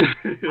not.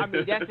 I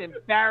mean, that's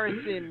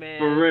embarrassing, man.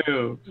 For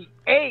real.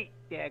 68.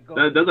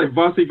 That's like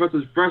varsity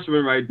versus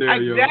freshman right there,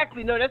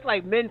 Exactly. No, that's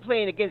like men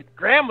playing against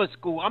grammar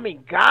school. I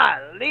mean,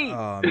 golly.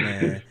 Oh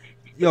man.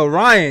 Yo,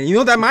 Ryan, you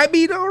know what that might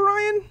be though,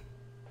 Ryan?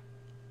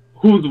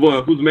 Who's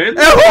what? Whose man?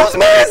 Whose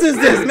man's is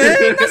this,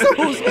 man? That's a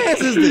whose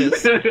man's is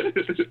this?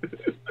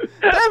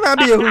 That might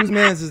be a whose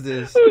man's is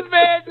this? Whose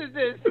man's is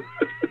this?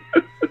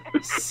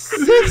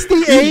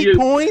 68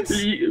 points.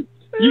 You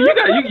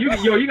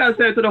gotta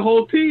say it to the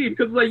whole team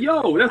because that's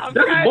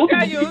both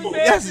of you.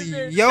 Yes,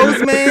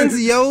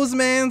 yo's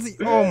man's.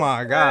 Oh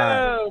my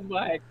god. Oh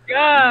my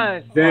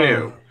gosh.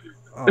 Damn.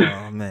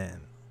 Oh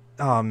man.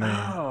 All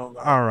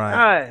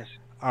right. Gosh.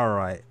 All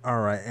right.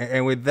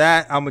 And with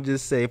that, I'm going to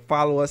just say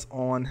follow us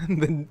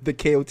on the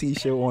KOT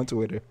show on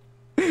Twitter,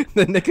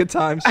 the Knick of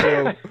Time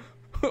show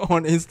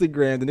on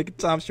Instagram, the Knick of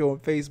Time show on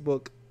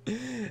Facebook.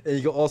 And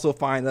you can also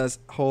find us,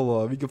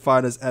 you can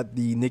find us at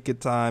the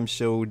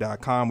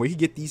knickoftimeshow.com where you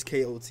get these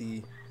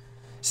KOT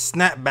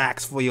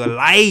snapbacks for your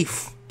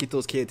life. Get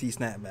those KOT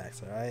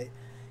snapbacks, all right?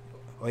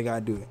 All you got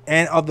to do.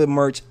 And other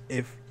merch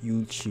if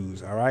you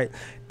choose, all right?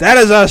 That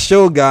is our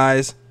show,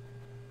 guys.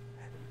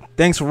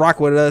 Thanks for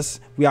rocking with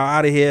us. We are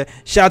out of here.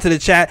 Shout out to the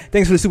chat.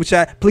 Thanks for the super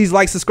chat. Please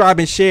like, subscribe,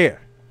 and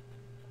share.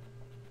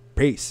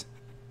 Peace.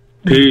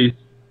 Peace.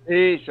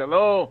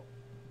 Hello.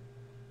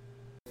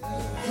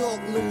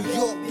 New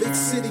York, big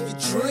city of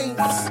dreams.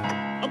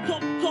 I'm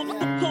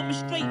coming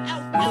straight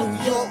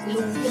out.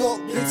 New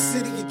York, big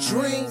city of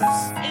dreams.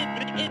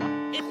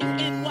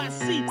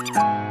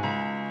 NYC.